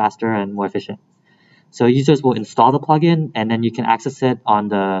quicker, faster, and more efficient. So users will install the plugin and then you can access it on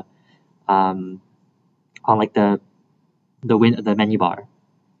the menu bar.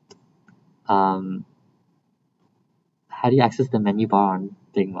 How do you access the menu bar on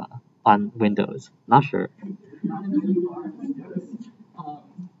Figma on Windows? Not sure. Not a menu bar on Windows.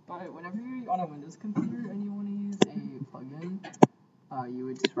 But whenever you're on a Windows computer and you want to use a plugin, you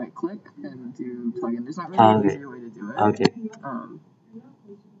would just right click and do plugin. There's not really an easier way to do it. Okay.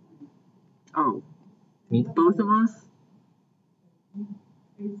 Both of us?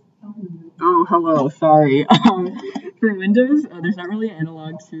 Oh, hello, sorry. For Windows, there's not really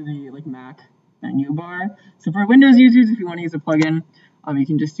analog to the Mac menu bar. So for Windows users, if you want to use a plugin, you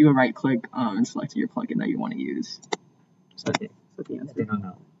can just do a right click and select your plugin that you want to use. So okay. That's the answer. I don't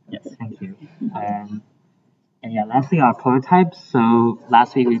know. Yes, thank you. And yeah, lastly are prototypes. So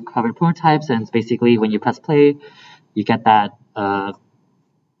last week we covered prototypes, and it's basically when you press play, you get that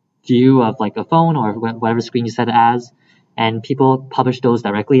view of a phone or whatever screen you set it as, and people publish those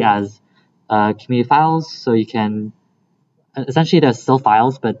directly as community files. So you can essentially they're still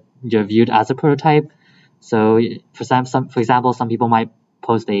files, but you're viewed as a prototype. So for example, some people might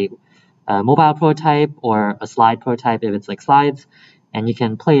post a mobile prototype or a slide prototype if it's slides, and you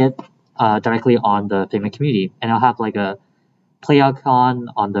can play it directly on the Figma Community, and it'll have a play icon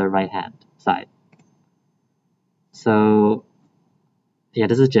on the right hand side. So yeah,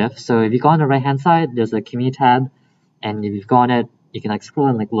 this is GIF. So if you go on the right hand side, there's a community tab, and if you go on it, you can scroll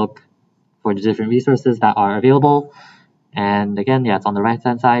and look for the different resources that are available. And again, yeah, it's on the right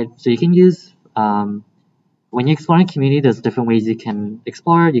hand side. So you can use when you explore a community, there's different ways you can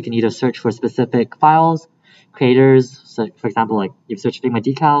explore. You can either search for specific files, creators. So for example, if you search Figma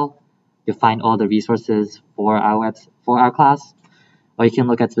Decal, you'll find all the resources for our class. Or you can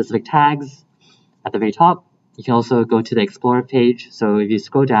look at specific tags at the very top. You can also go to the Explorer page. So if you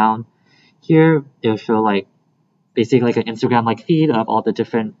scroll down here, it'll show basically an Instagram feed of all the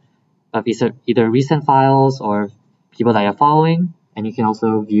different of either recent files or people that you're following. And you can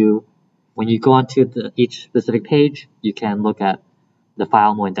also view, when you go onto each specific page, you can look at the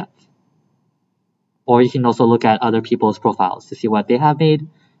file more in depth. Or you can also look at other people's profiles to see what they have made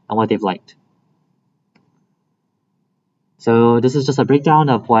and what they've liked. So this is just a breakdown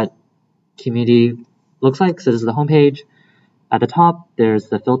of what community looks like. So this is the homepage. At the top, there's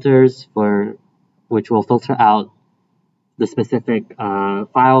the filters which will filter out the specific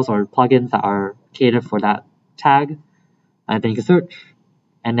files or plugins that are catered for that tag, and then you can search.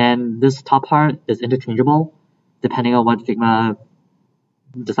 And then this top part is interchangeable depending on what Figma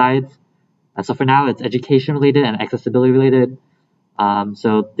decides. So for now, it's education related and accessibility related.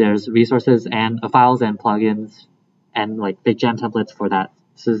 So there's resources and files and plugins and like FigJam templates for that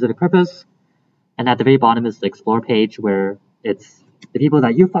specific purpose. And at the very bottom is the explore page where it's the people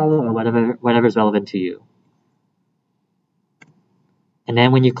that you follow or whatever is relevant to you. And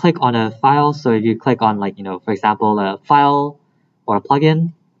then when you click on a file, so if you click on like, for example, a file or a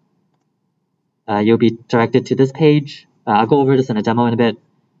plugin, you'll be directed to this page. I'll go over this in a demo in a bit,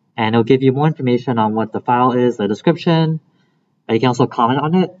 and it'll give you more information on what the file is, the description. You can also comment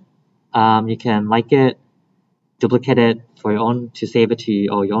on it. You can like it, duplicate it for your own to save it to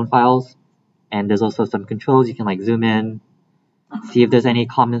your own files. And there's also some controls. You can like zoom in, see if there's any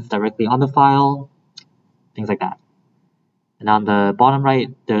comments directly on the file, things like that. And on the bottom right,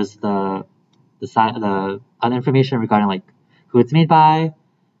 there's the other information regarding like who it's made by.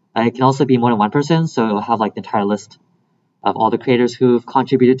 It can also be more than one person, so it'll have like the entire list of all the creators who've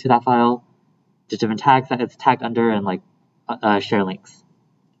contributed to that file, the different tags that it's tagged under, and like share links.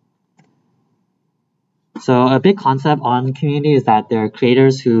 So a big concept on community is that there are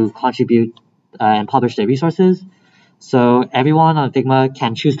creators who contribute and publish their resources. So everyone on Figma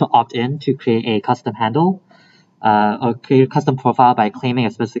can choose to opt in to create a custom handle or create a custom profile by claiming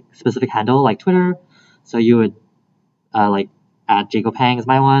a specific handle like Twitter. So you would like add Jago is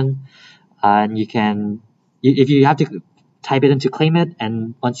my one, and if you have to type it in to claim it,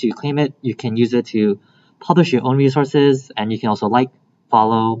 and once you claim it, you can use it to publish your own resources, and you can also like,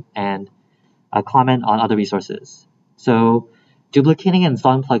 follow, and comment on other resources. So duplicating and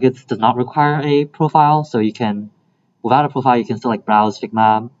installing plugins does not require a profile, so you can, without a profile, you can still like browse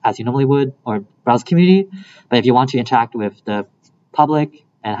Figma as you normally would, or browse community. But if you want to interact with the public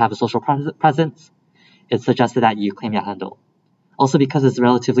and have a social presence, it's suggested that you claim your handle. Also, because it's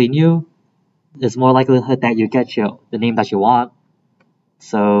relatively new, there's more likelihood that you get the name that you want.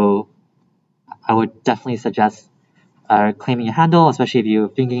 So I would definitely suggest claiming your handle, especially if you're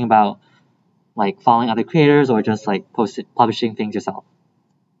thinking about like following other creators or just like publishing things yourself.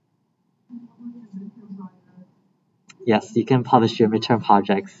 Yes, you can publish your midterm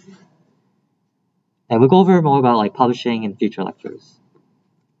projects. And we'll go over more about like publishing in future lectures.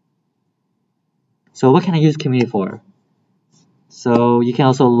 So what can I use community for? So you can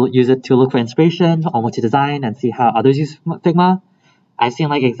also use it to look for inspiration on what to design and see how others use Figma. I've seen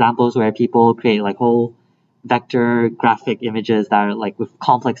like examples where people create like whole vector graphic images that are like with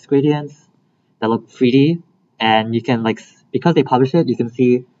complex gradients that look 3D, and you can like, because they publish it, you can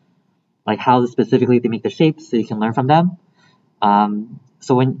see like how specifically they make the shapes, so you can learn from them.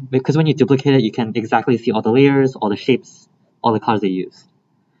 Because when you duplicate it, you can exactly see all the layers, all the shapes, all the colors they use.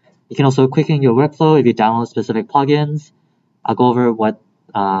 You can also quicken your workflow if you download specific plugins. I'll go over what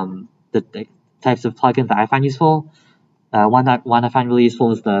the types of plugins that I find useful. One I find really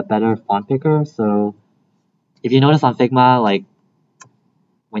useful is the Better Font Picker. So if you notice on Figma, like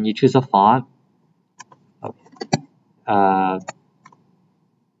when you choose a font, so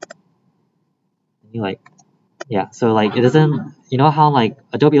like it doesn't, you know how like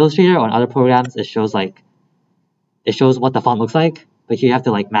Adobe Illustrator or other programs, it shows what the font looks like, but here you have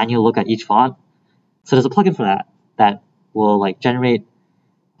to like manually look at each font. So there's a plugin for that will like generate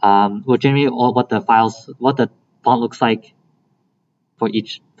all what the font looks like for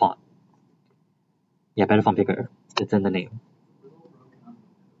each font. Yeah, Better Font Picker. It's in the name.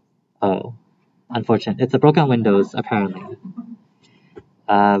 Oh, unfortunate. It's a broken Windows apparently.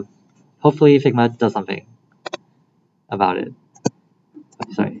 Hopefully Figma does something about it.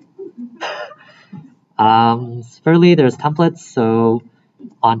 Oh, sorry. Thirdly, there's templates. So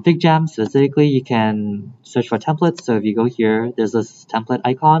on FigJam specifically, you can search for templates. So if you go here, there's this template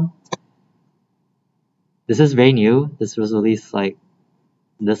icon. This is very new. This was released like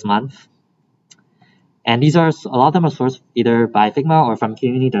this month. And these are, a lot of them are sourced either by Figma or from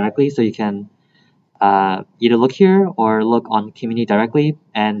community directly. So you can either look here or look on community directly.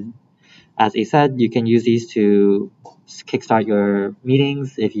 And as I said, you can use these to kickstart your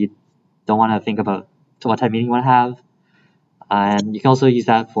meetings if you don't want to think about what type of meeting you want to have. And you can also use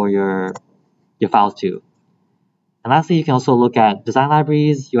that for your files too. And lastly, you can also look at design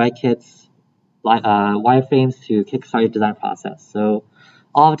libraries, UI kits, wireframes to kickstart your design process. So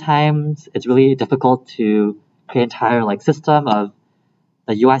all the times, it's really difficult to create an entire like system of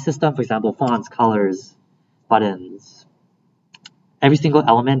a UI system, for example, fonts, colors, buttons, every single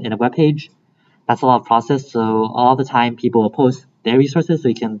element in a web page. That's a lot of process. So all the time, people will post their resources, so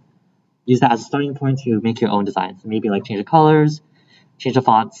you can use that as a starting point to make your own designs. Maybe like change the colors, change the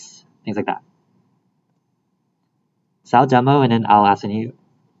fonts, things like that. So I'll demo and then I'll ask any,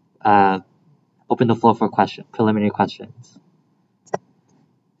 open the floor for preliminary questions.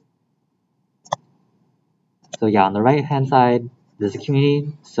 So yeah, on the right hand side, there's a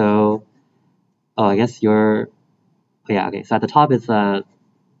community. So, I guess so at the top is the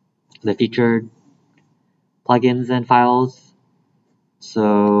featured plugins and files.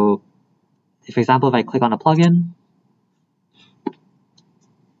 So, for example, if I click on a plugin,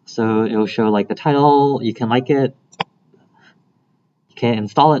 so it will show like the title, you can like it, you can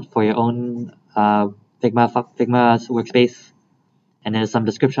install it for your own Figma workspace, and there's some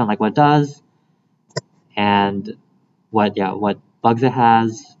description on like what it does and what bugs it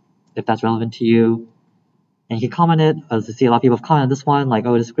has, if that's relevant to you. And you can comment it, as I see a lot of people have commented on this one, like,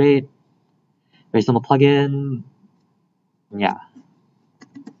 oh, this is great, very simple plugin. Yeah.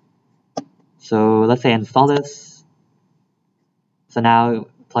 So let's say I install this. So now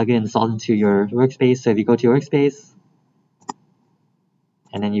plugin installed into your workspace. So if you go to your workspace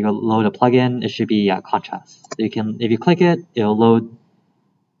and then you load a plugin, it should be contrast. So you can, if you click it, it'll load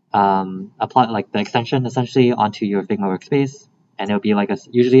like the extension essentially onto your Figma workspace, and it'll be like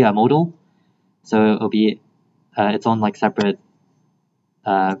usually a modal. So it'll be its own like separate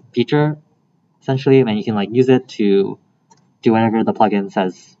feature essentially, and you can like use it to do whatever the plugin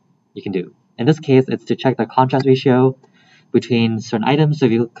says you can do. In this case, it's to check the contrast ratio between certain items. So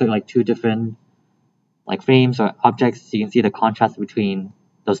if you click like two different like frames or objects, you can see the contrast between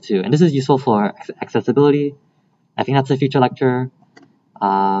those two. And this is useful for accessibility. I think that's a future lecture.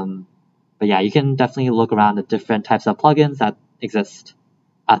 But yeah, you can definitely look around the different types of plugins that exist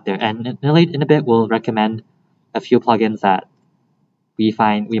out there. And in a bit, we'll recommend a few plugins that we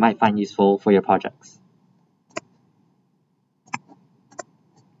might find useful for your projects.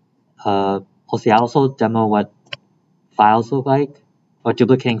 I'll also demo what files look like, or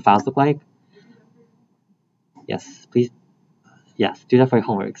duplicating files look like. Yes, please. Yes, do that for your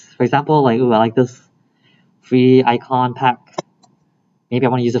homeworks. For example, like, ooh, I like this free icon pack. Maybe I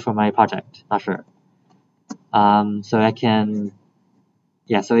want to use it for my project. Not sure. So I can,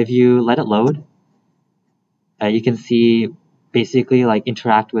 so if you let it load, you can see basically like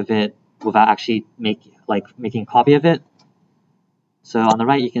interact with it without actually making a copy of it. So on the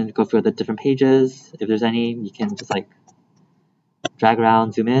right, you can go through the different pages. If there's any, you can just like drag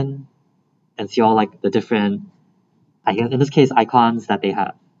around, zoom in, and see all like the different, in this case, icons that they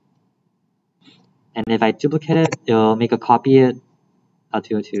have. And if I duplicate it, it'll make a copy it. I'll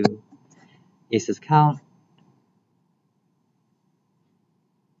go to Ace's count.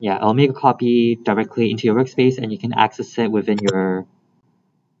 Yeah, it'll make a copy directly into your workspace, and you can access it within your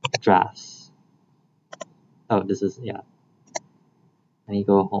drafts. Oh, this is, yeah. And you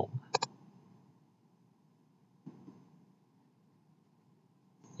go home.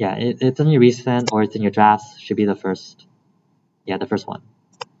 Yeah, it's in your recent or it's in your drafts, should be the first. Yeah, the first one.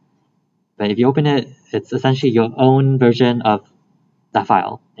 But if you open it, it's essentially your own version of that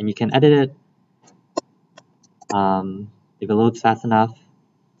file, and you can edit it if it loads fast enough.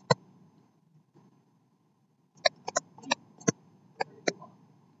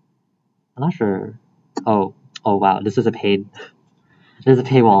 I'm not sure. Oh wow, this is a paid. There's a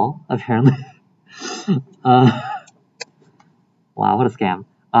paywall apparently. Wow, what a scam.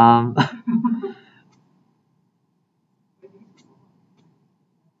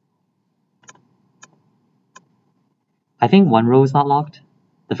 I think one row is not locked.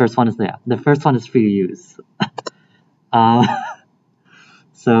 The first one is the first one is free to use.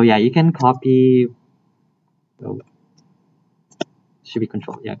 So yeah, you can copy. Oh, should be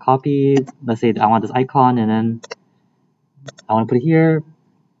control. Yeah, copy. Let's say I want this icon, and then I want to put it here.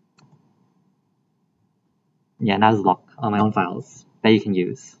 Yeah, now it's locked on my own files that you can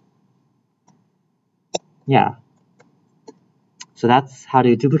use. Yeah. So that's how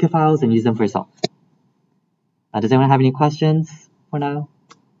to duplicate files and use them for yourself. Does anyone have any questions for now?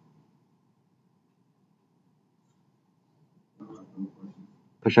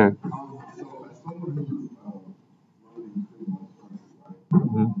 For sure.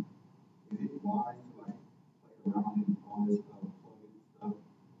 Mm-hmm.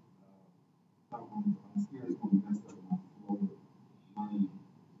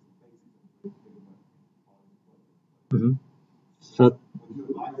 Mm-hmm.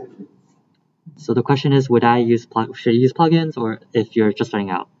 So the question is, should I use plugins, or if you're just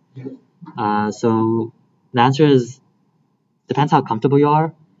starting out? So the answer is, depends how comfortable you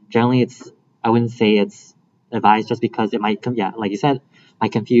are. Generally, I wouldn't say it's advised, just because it might like you said,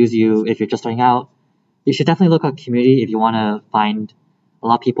 might confuse you if you're just starting out. You should definitely look at community if you want to find a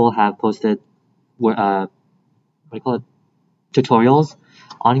lot of people have posted what do you call it, tutorials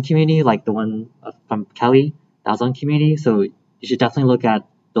on Community, like the one from Kelly that was on Community. So you should definitely look at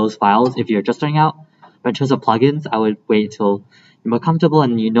those files if you're just starting out. But in terms of plugins, I would wait till you're more comfortable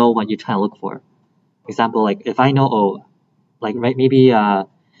and you know what you're trying to look for. For example, like if I know, maybe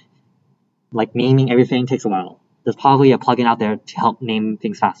like naming everything takes a while. There's probably a plugin out there to help name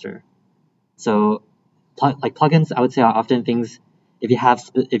things faster. So like plugins, I would say are often things, if you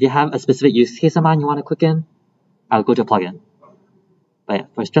have a specific use case in mind you want to click in, I would go to a plugin. But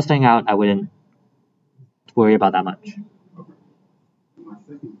for just starting out, I wouldn't worry about that much. My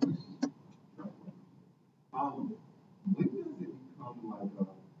second question, when does it become like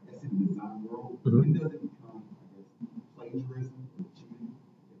I guess in the design world, when does it become, I guess, plagiarism or cheating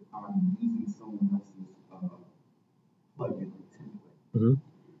if I'm using someone else's plugin or template?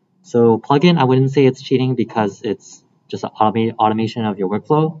 So plugin, I wouldn't say it's cheating because it's just an automation of your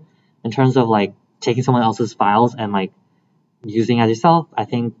workflow. In terms of like taking someone else's files and like using as yourself, I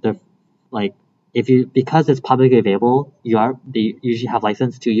think the like because it's publicly available, they usually have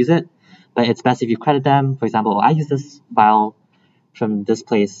license to use it. But it's best if you credit them. For example, I use this file from this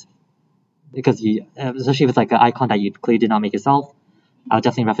place because especially if it's like an icon that you clearly did not make yourself, I'll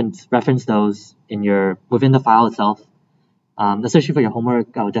definitely reference those within the file itself. Especially for your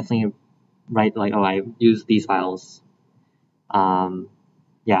homework, I would definitely write like, oh, I use these files.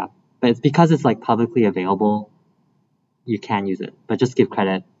 Yeah, but it's because it's like publicly available, you can use it, but just give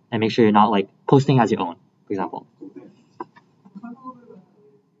credit and make sure you're not like posting as your own, for example.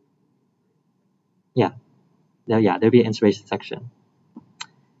 Yeah, there'll be an inspiration section.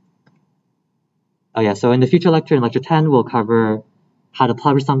 Oh yeah, so in the future lecture, in lecture 10, we'll cover how to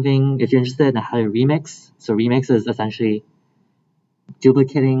publish something if you're interested, and how to remix. So remix is essentially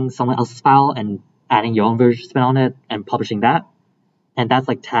duplicating someone else's file and adding your own version spin on it and publishing that. And that's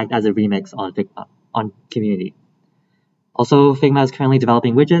like tagged as a remix on Figma, on Community. Also, Figma is currently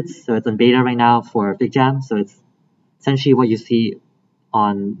developing widgets, so it's in beta right now for FigJam. So it's essentially what you see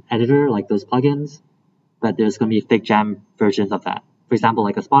on editor, like those plugins, but there's going to be FigJam versions of that. For example,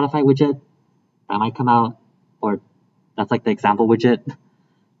 like a Spotify widget that might come out, or that's like the example widget.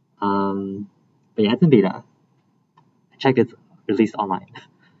 But yeah, it's in beta. I checked it's released online.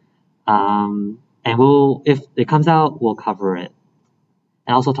 And if it comes out, we'll cover it.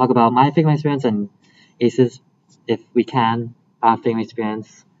 And also talk about my Figma experience and ACES, if we can, our Figma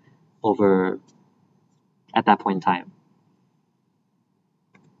experience over at that point in time.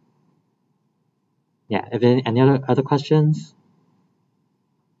 Yeah, if any other questions?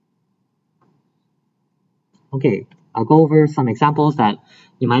 Okay, I'll go over some examples that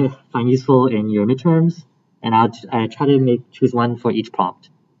you might find useful in your midterms, and I'll try to choose one for each prompt.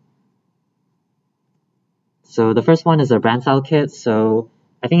 So the first one is a brand style kit. So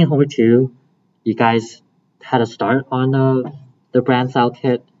I think in homework 2, you guys had a start on the brand style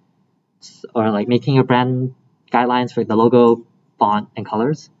kit, or like making a brand guidelines for the logo, font, and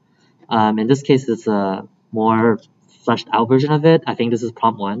colors. In this case, it's a more fleshed out version of it. I think this is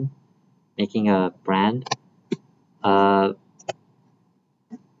prompt 1, making a brand. So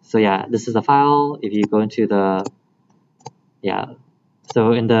yeah, this is the file. If you go into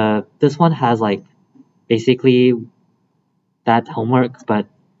so this one has like basically that homework, but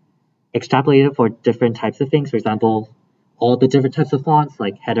extrapolated for different types of things. For example, all the different types of fonts,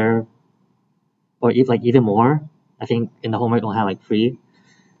 like header, or even more. I think in the homework we'll have like 3.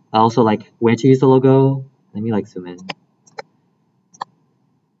 Also like where to use the logo. Let me like zoom in.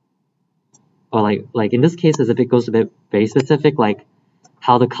 Or like in this case, as if it goes a bit very specific, like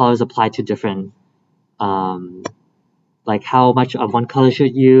how the colors apply to different, like how much of one color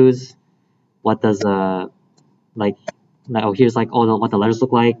should use. What does here's like what the letters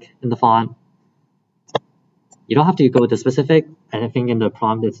look like in the font. You don't have to go to specific. I think in the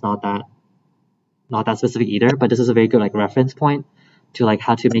prompt it's not that specific either. But this is a very good like reference point to like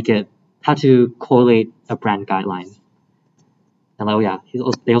how to correlate a brand guideline. And like, oh yeah,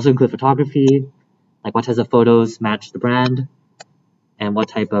 they also include photography, like what types of photos match the brand, and what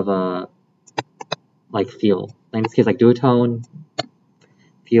type of like feel. In this case, like duotone,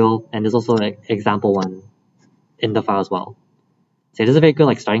 feel, and there's also like example one in the file as well. So this is a very good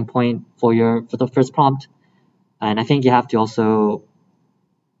like starting point for the first prompt. And I think you have to also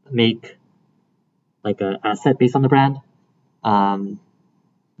make like an asset based on the brand,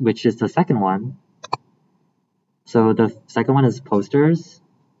 which is the second one. So the second one is posters.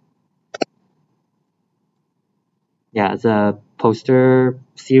 Yeah, it's a poster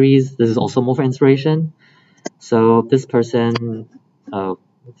series. This is also more for inspiration. So this person,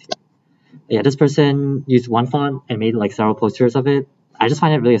 this person used one font and made like several posters of it. I just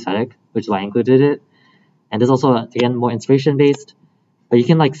find it really aesthetic, which is why I included it. And there's also, again, more inspiration based, but you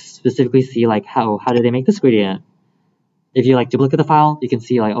can like specifically see like how did they make this gradient. If you like duplicate the file, you can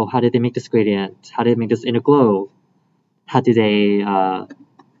see like, oh, how did they make this gradient? How did they make this inner glow? How did they, yeah,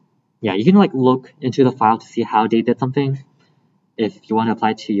 you can like look into the file to see how they did something if you want to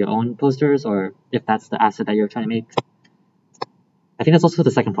apply to your own posters or if that's the asset that you're trying to make. I think that's also the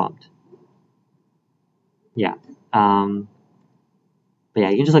second prompt. Yeah. But yeah,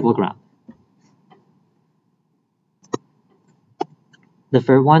 you can just like look around. The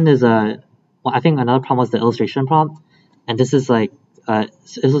third one is well, I think another prompt was the illustration prompt, and this is like an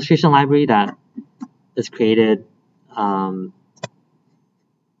illustration library that is created. Yeah,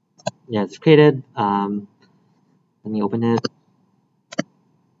 it's created. Let me open it.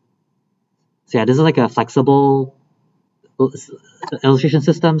 So yeah, this is like a flexible illustration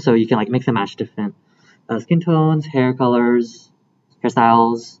system, so you can like mix and match different skin tones, hair colors,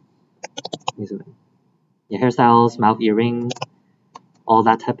 hairstyles. Yeah, hairstyles, mouth, earring, all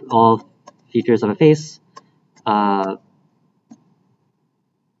that type, all features of a face. And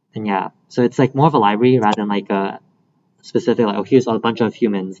yeah, so it's like more of a library rather than like a specific like, oh, here's a bunch of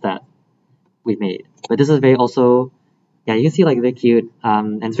humans that we've made. But this is very also, yeah, you can see like they're cute.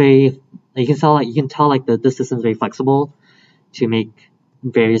 And it's very, you can tell like this system is very flexible to make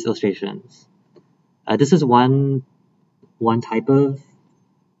various illustrations. This is one type of.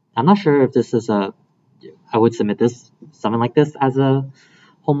 I'm not sure if this is I would submit something like this as a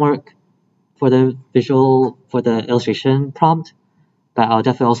homework for the illustration prompt, but I'll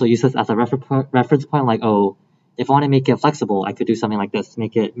definitely also use this as a reference point. Like, oh, if I want to make it flexible, I could do something like this,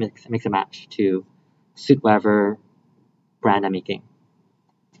 make it mix and match to suit whatever brand I'm making.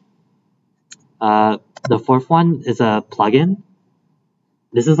 The fourth one is a plugin.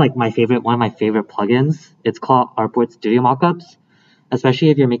 This is like one of my favorite plugins. It's called Artboard Studio Mockups. Especially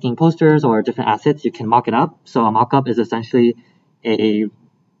if you're making posters or different assets, you can mock it up. So a mockup is essentially a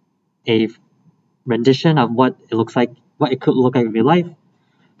rendition of what it looks like, what it could look like in real life.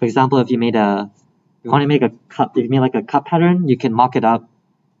 For example, if you want to make a cup, if you made like a cup pattern, you can mock it up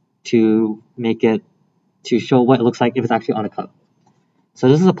to make it to show what it looks like if it's actually on a cup. So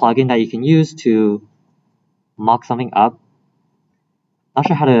this is a plugin that you can use to mock something up. Not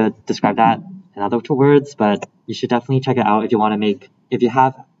sure how to describe that in other words, but you should definitely check it out if you want to make. If you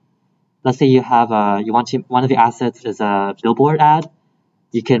have, let's say you have one of the assets is a billboard ad,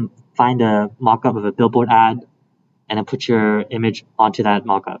 you can find a mock-up of a billboard ad and then put your image onto that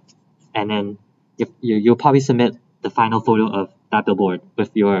mock-up, and then you'll probably submit the final photo of that billboard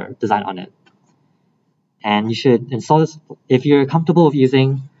with your design on it. And you should install this if you're comfortable with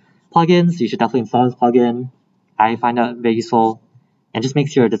using plugins. You should definitely install this plugin. I find that very useful and just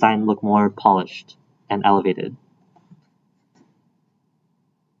makes your design look more polished and elevated.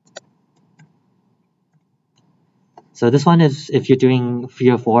 So this one is if you're doing 3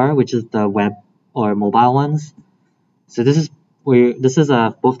 or 4, which is the web or mobile ones. So this is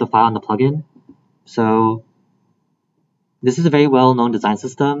both the file and the plugin. So this is a very well-known design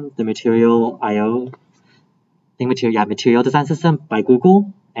system, the Material Design System by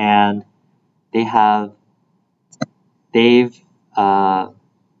Google, and they've okay,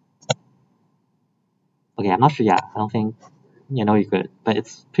 I'm not sure. Yeah, I don't think you're good, but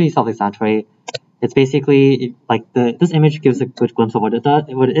it's pretty self-explanatory. It's basically like this image gives a good glimpse of what it does.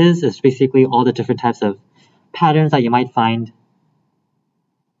 What it is basically all the different types of patterns that you might find.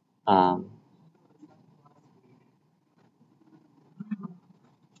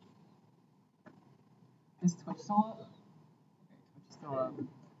 Is Twitch still up? Twitch is still up.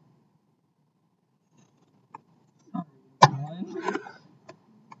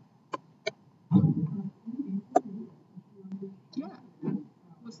 Yeah.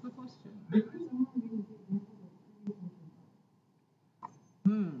 What's the question?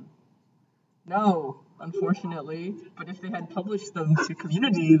 No, unfortunately. But if they had published them to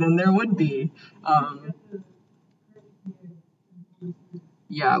community, then there would be.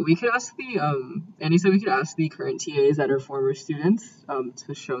 Yeah, we could ask Andy said we could ask the current TAs that are former students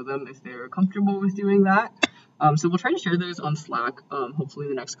to show them if they're comfortable with doing that. So we'll try to share those on Slack, hopefully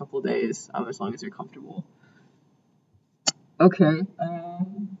in the next couple of days, as long as you're comfortable. Okay.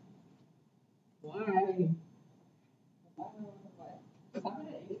 Why? If I'm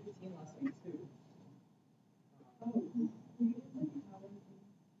at 8:15 last week too.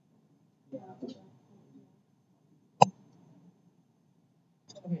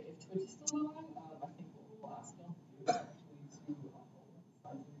 Okay, if Twitch is still on, I think what we'll ask them to do is actually to hold the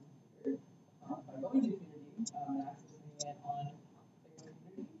computer by going to community and accessing it on Figma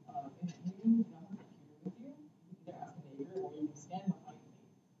community. If you don't have a computer with you, you can either ask a neighbor or you can stand behind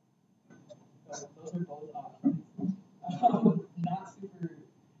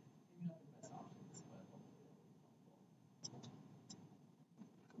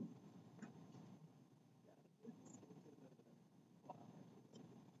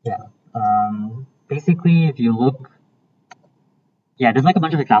Basically, if you look, yeah, there's like a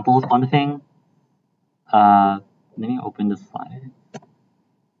bunch of examples on the thing. Let me open the slide.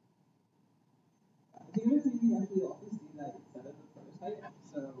 The other thing you actually also see that instead of the prototype,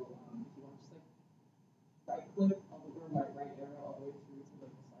 so if you want to just like right click or right arrow all the way through to the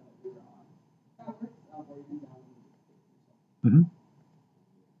slide that we were on, that works, or you can download it yourself.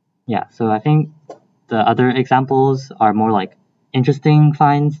 Yeah, so I think the other examples are more like interesting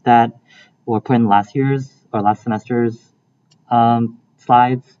finds that were put in last year's or last semester's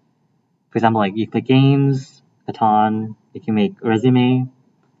slides. For example, like you can play games, Catan, you can make a resume,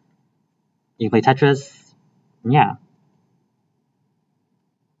 you can play Tetris, and yeah.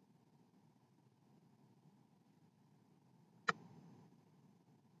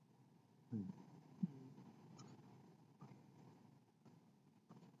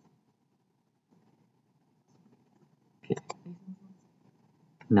 Okay.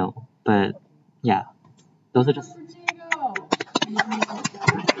 No, but yeah, those are just.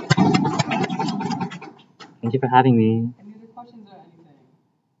 Thank you for having me. Any other questions or anything?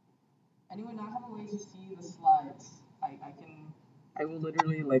 Anyone not have a way to see the slides? I will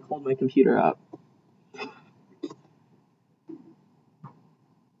literally like hold my computer up.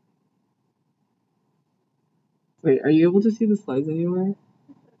 Wait, are you able to see the slides anywhere?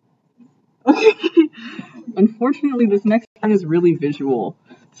 Okay. Unfortunately, this next one is really visual,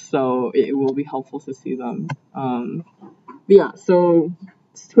 so it will be helpful to see them. But yeah, so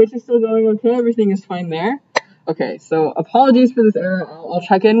Twitch is still going okay. Everything is fine there. Okay, so apologies for this error. I'll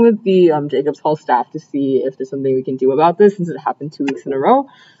check in with the Jacobs Hall staff to see if there's something we can do about this since it happened 2 weeks in a row,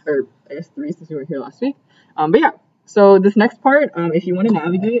 or I guess 3 since we were here last week. But yeah, so this next part, if you want to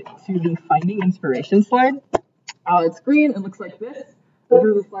navigate to the finding inspiration slide, it's green. It looks like this. Those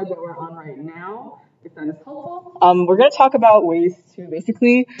are the slides that we're on right now, if that is helpful. We're going to talk about ways to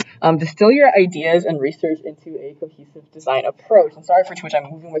basically distill your ideas and research into a cohesive design approach. And sorry for too much, I'm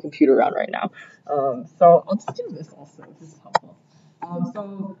moving my computer around right now. So I'll just do this also, if this is helpful.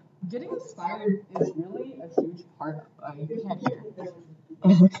 So getting inspired is really a huge part of, you can't hear.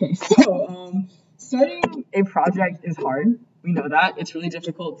 Okay, so starting a project is hard. We know that. It's really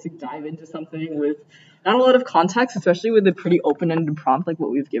difficult to dive into something with not a lot of context, especially with a pretty open-ended prompt like what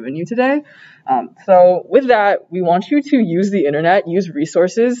we've given you today. So with that, we want you to use the internet, use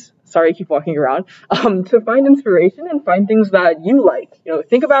resources. Sorry, I keep walking around. To find inspiration and find things that you like. You know,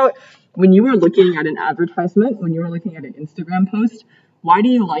 think about when you were looking at an advertisement, when you were looking at an Instagram post. Why do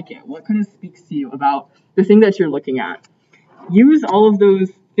you like it? What kind of speaks to you about the thing that you're looking at? Use all of those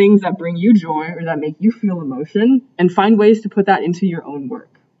things that bring you joy or that make you feel emotion and find ways to put that into your own work.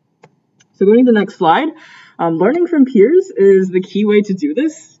 So going to the next slide, learning from peers is the key way to do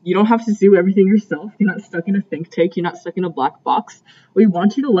this. You don't have to do everything yourself. You're not stuck in a think tank. You're not stuck in a black box. We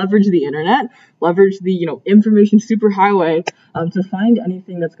want you to leverage the internet, leverage the information superhighway to find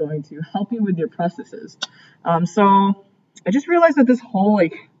anything that's going to help you with your processes. So I just realized that this whole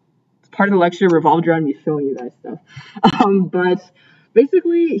part of the lecture revolved around me showing you guys stuff. But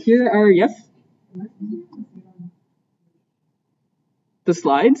basically, here are, yes? The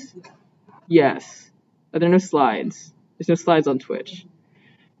slides? Yes. Are there no slides? There's no slides on Twitch.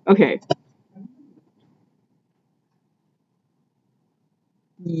 Okay.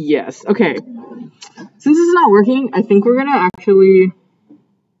 Yes. Okay. Since this is not working, I think we're gonna actually...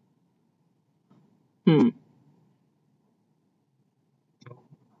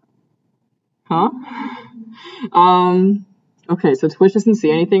 Huh? Okay, so Twitch doesn't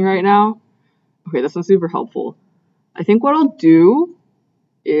see anything right now. Okay, that's not super helpful. I think what I'll do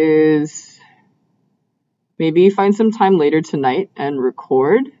is maybe find some time later tonight and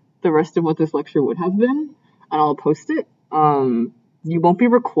record the rest of what this lecture would have been, and I'll post it. You won't be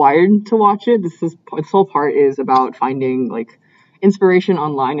required to watch it. This whole part is about finding inspiration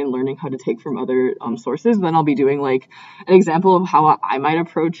online and learning how to take from other sources. Then I'll be doing an example of how I might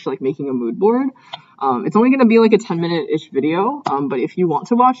approach making a mood board. It's only going to be a 10-minute-ish video, but if you want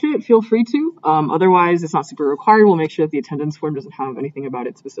to watch it, feel free to. Otherwise, it's not super required. We'll make sure that the attendance form doesn't have anything about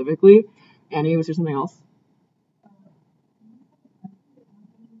it specifically. Annie, was there something else?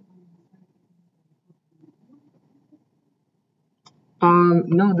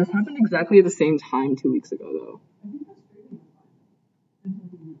 No, this happened exactly at the same time 2 weeks ago, though.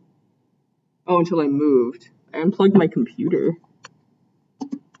 Oh, until I moved. I unplugged my computer.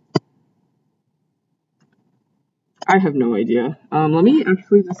 I have no idea. Let me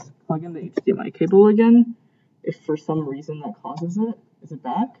actually just plug in the HDMI cable again. If for some reason that causes it. Is it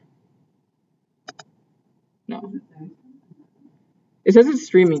back? No. It says it's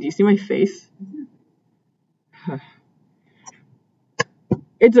streaming. Do you see my face?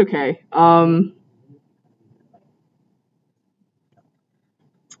 It's okay.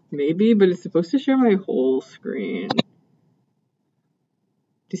 Maybe, but it's supposed to share my whole screen. Do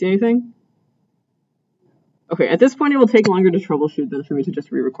you see anything? Okay, at this point it will take longer to troubleshoot than for me to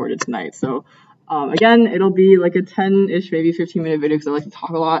just re-record it tonight. So again, it'll be like a 10-ish, maybe 15-minute video because I like to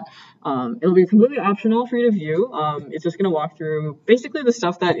talk a lot. It'll be completely optional for you to view. It's just going to walk through basically the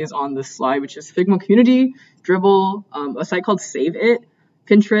stuff that is on this slide, which is Figma Community, Dribble, a site called Save It,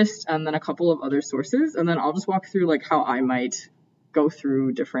 Pinterest, and then a couple of other sources. And then I'll just walk through like how I might go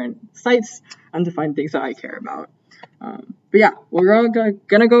through different sites and to find things that I care about. But yeah, we're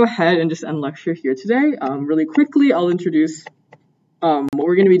gonna go ahead and just end lecture here today. Really quickly, I'll introduce what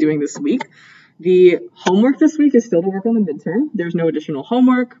we're gonna be doing this week. The homework this week is still to work on the midterm. There's no additional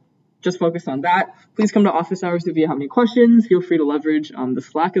homework. Just focus on that. Please come to office hours if you have any questions. Feel free to leverage the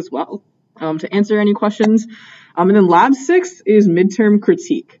Slack as well to answer any questions. And then lab 6 is midterm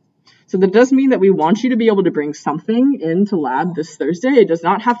critique. So that does mean that we want you to be able to bring something into lab this Thursday. It does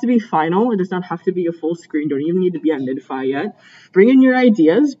not have to be final. It does not have to be a full screen. Don't even need to be at mid-fi yet. Bring in your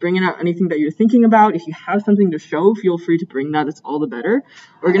ideas. Bring in anything that you're thinking about. If you have something to show, feel free to bring that. It's all the better.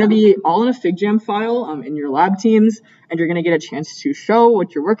 We're going to be all in a FigJam file in your lab teams, and you're going to get a chance to show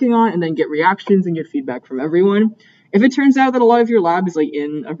what you're working on and then get reactions and get feedback from everyone. If it turns out that a lot of your lab is like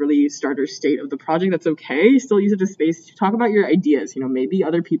in a really starter state of the project, that's okay. Still use it as space to talk about your ideas. You know, maybe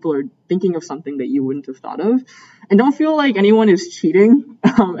other people are thinking of something that you wouldn't have thought of. And don't feel like anyone is cheating.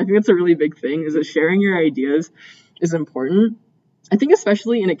 I think that's a really big thing, is that sharing your ideas is important. I think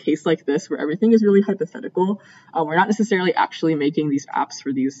especially in a case like this where everything is really hypothetical, we're not necessarily actually making these apps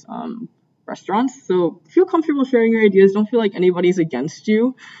for these restaurants. So feel comfortable sharing your ideas. Don't feel like anybody's against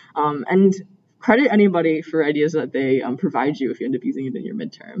you. And credit anybody for ideas that they provide you if you end up using it in your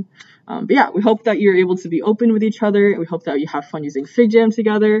midterm. But yeah, we hope that you're able to be open with each other. We hope that you have fun using FigJam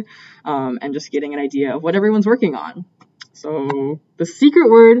together and just getting an idea of what everyone's working on. So the secret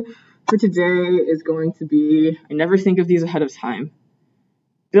word for today is going to be, I never think of these ahead of time,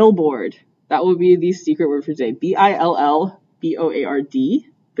 billboard. That will be the secret word for today. BILLBOARD.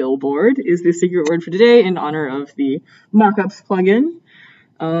 Billboard is the secret word for today in honor of the Markups plugin.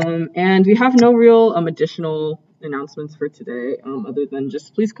 And we have no real additional announcements for today, other than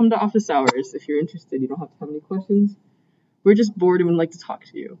just please come to office hours if you're interested. You don't have to have any questions. We're just bored and would like to talk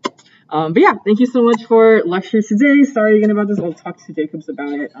to you. But yeah, thank you so much for lecture today. Sorry again about this. I'll talk to Jacobs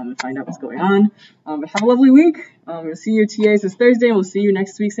about it and find out what's going on. But have a lovely week. We'll see your TAs this Thursday, and we'll see you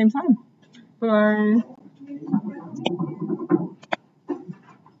next week, same time. Bye.